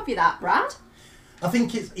assertive of you, that Brad. I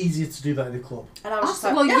think it's easier to do that in a club. And I was just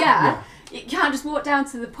like, well, yeah. You can't just walk down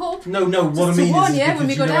to the pub. No. What I mean is when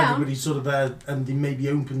we because go down. everybody's sort of there and they may be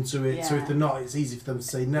open to it. Yeah. So if they're not, it's easy for them to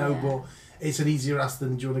say no. Yeah. But it's an easier ask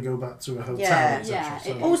than do you want to go back to a hotel, Yeah. etc.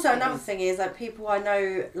 So. Also, another thing is like people I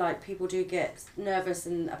know, like people do get nervous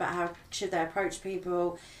and about how should they approach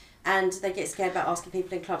people, and they get scared about asking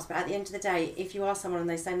people in clubs. But at the end of the day, if you ask someone and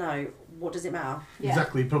they say no, what does it matter? Yeah.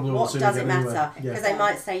 Exactly. Probably what does it matter? Because Because they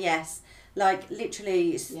might say yes. Like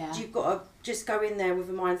literally, you've got to just go in there with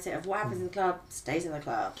a mindset of what happens in the club stays in the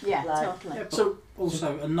club. Yeah, like, totally. Yeah, so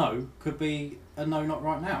also a no could be a no, not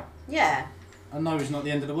right now. Yeah. A no is not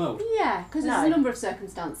the end of the world. Yeah, because there's a number of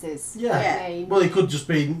circumstances. Yeah. Well, it could just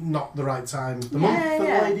be not the right time of the month for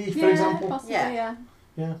the lady, for example. Possibly, yeah.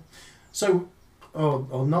 So,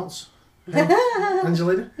 or not. Hey,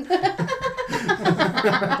 Angelina.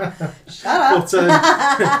 Shut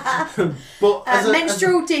up. But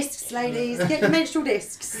menstrual discs, ladies. Get your menstrual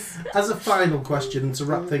discs. As a final question to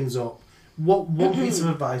wrap things up, what one piece of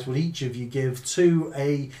advice would each of you give to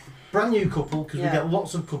a brand new couple? Because we get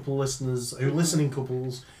lots of couple listeners who listen in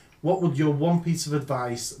couples. What would your one piece of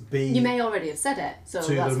advice be? You may already have said it, so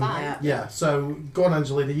that's fine. Yeah. So go on,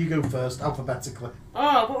 Angelina. You go first, alphabetically.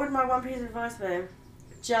 Oh, what would my one piece of advice be?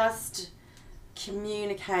 Just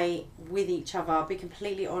communicate with each other. Be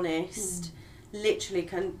completely honest. Literally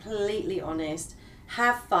completely honest.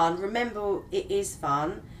 Have fun. Remember, it is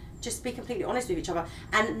fun. Just be completely honest with each other.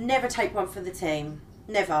 And never take one for the team.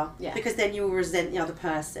 Never. Yeah. Because then you will resent the other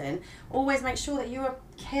person. Always make sure that you are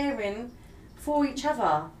caring for each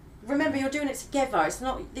other. Remember, you're doing it together. It's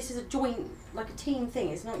not. This is a joint, like a team thing.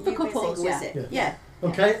 It's not for you couples, single, is it? Yeah.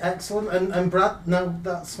 Okay, excellent. And Brad, now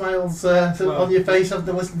that smile's on your face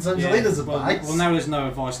after listening to Angelina's advice. Well, now there's no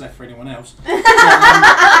advice left for anyone else. I'm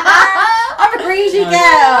a greedy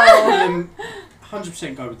girl.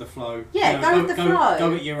 100% go with the flow. Yeah, go with the flow.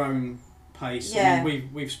 Go at your own pace. Yeah. I mean,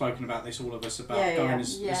 we've spoken about this, all of us, about going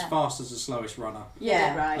as fast as the slowest runner.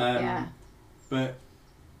 Yeah, right. But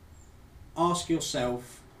ask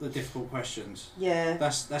yourself the difficult questions. Yeah.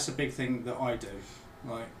 That's a big thing that I do.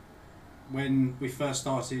 Like, when we first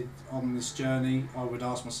started on this journey, I would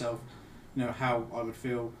ask myself, how I would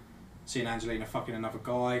feel seeing Angelina fucking another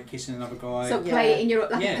guy, kissing another guy. So play it in your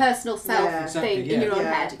a personal self thing in your own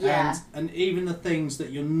head. Yeah. And even the things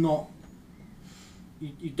that you're not,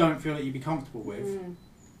 you don't feel that you'd be comfortable with,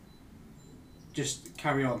 just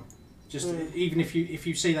carry on. Just even if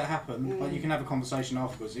you see that happen, like, you can have a conversation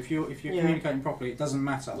afterwards. If you're communicating properly, it doesn't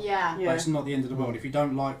matter. Yeah. But it's not the end of the world. If you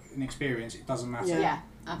don't like an experience, it doesn't matter. Yeah.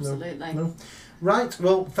 Absolutely. No. Right,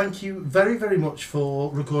 well, thank you very, very much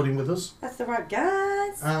for recording with us. That's the right,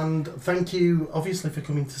 guys. And thank you, obviously, for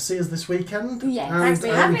coming to see us this weekend. Yes. And, Thanks for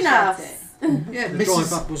having us. Yeah, the Mrs.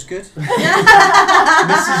 drive up was good.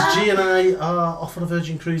 Mrs. G and I are off on a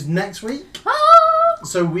Virgin Cruise next week.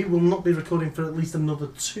 So we will not be recording for at least another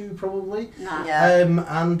 2, probably. Nah. Yeah.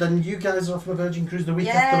 And then you guys are off on a Virgin Cruise the week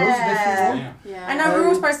Yeah. after us, a different one. Yeah. Yeah. I know we're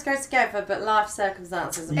all supposed to go together, but life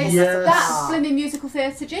circumstances. It's Yes. that blooming musical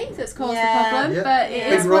theatre G that's caused Yeah. the problem, Yeah. but it Yeah.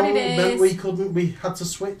 is Big what roll it meant is. we had to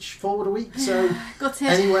switch forward a week, so Gutted.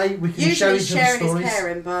 anyway, we can share Usually each other's sharing is stories.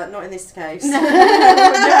 caring, but not in this case.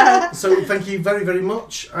 So thank you very, very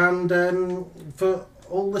much, and for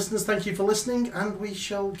all listeners, thank you for listening, and we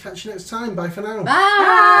shall catch you next time. Bye for now.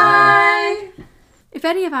 Bye. If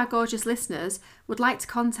any of our gorgeous listeners would like to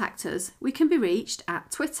contact us, we can be reached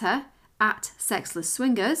at Twitter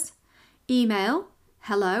 @sexlessswingers, email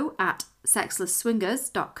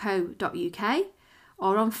hello@sexlessswingers.co.uk,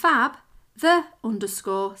 or on Fab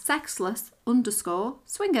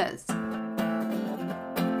 _sexless_swingers.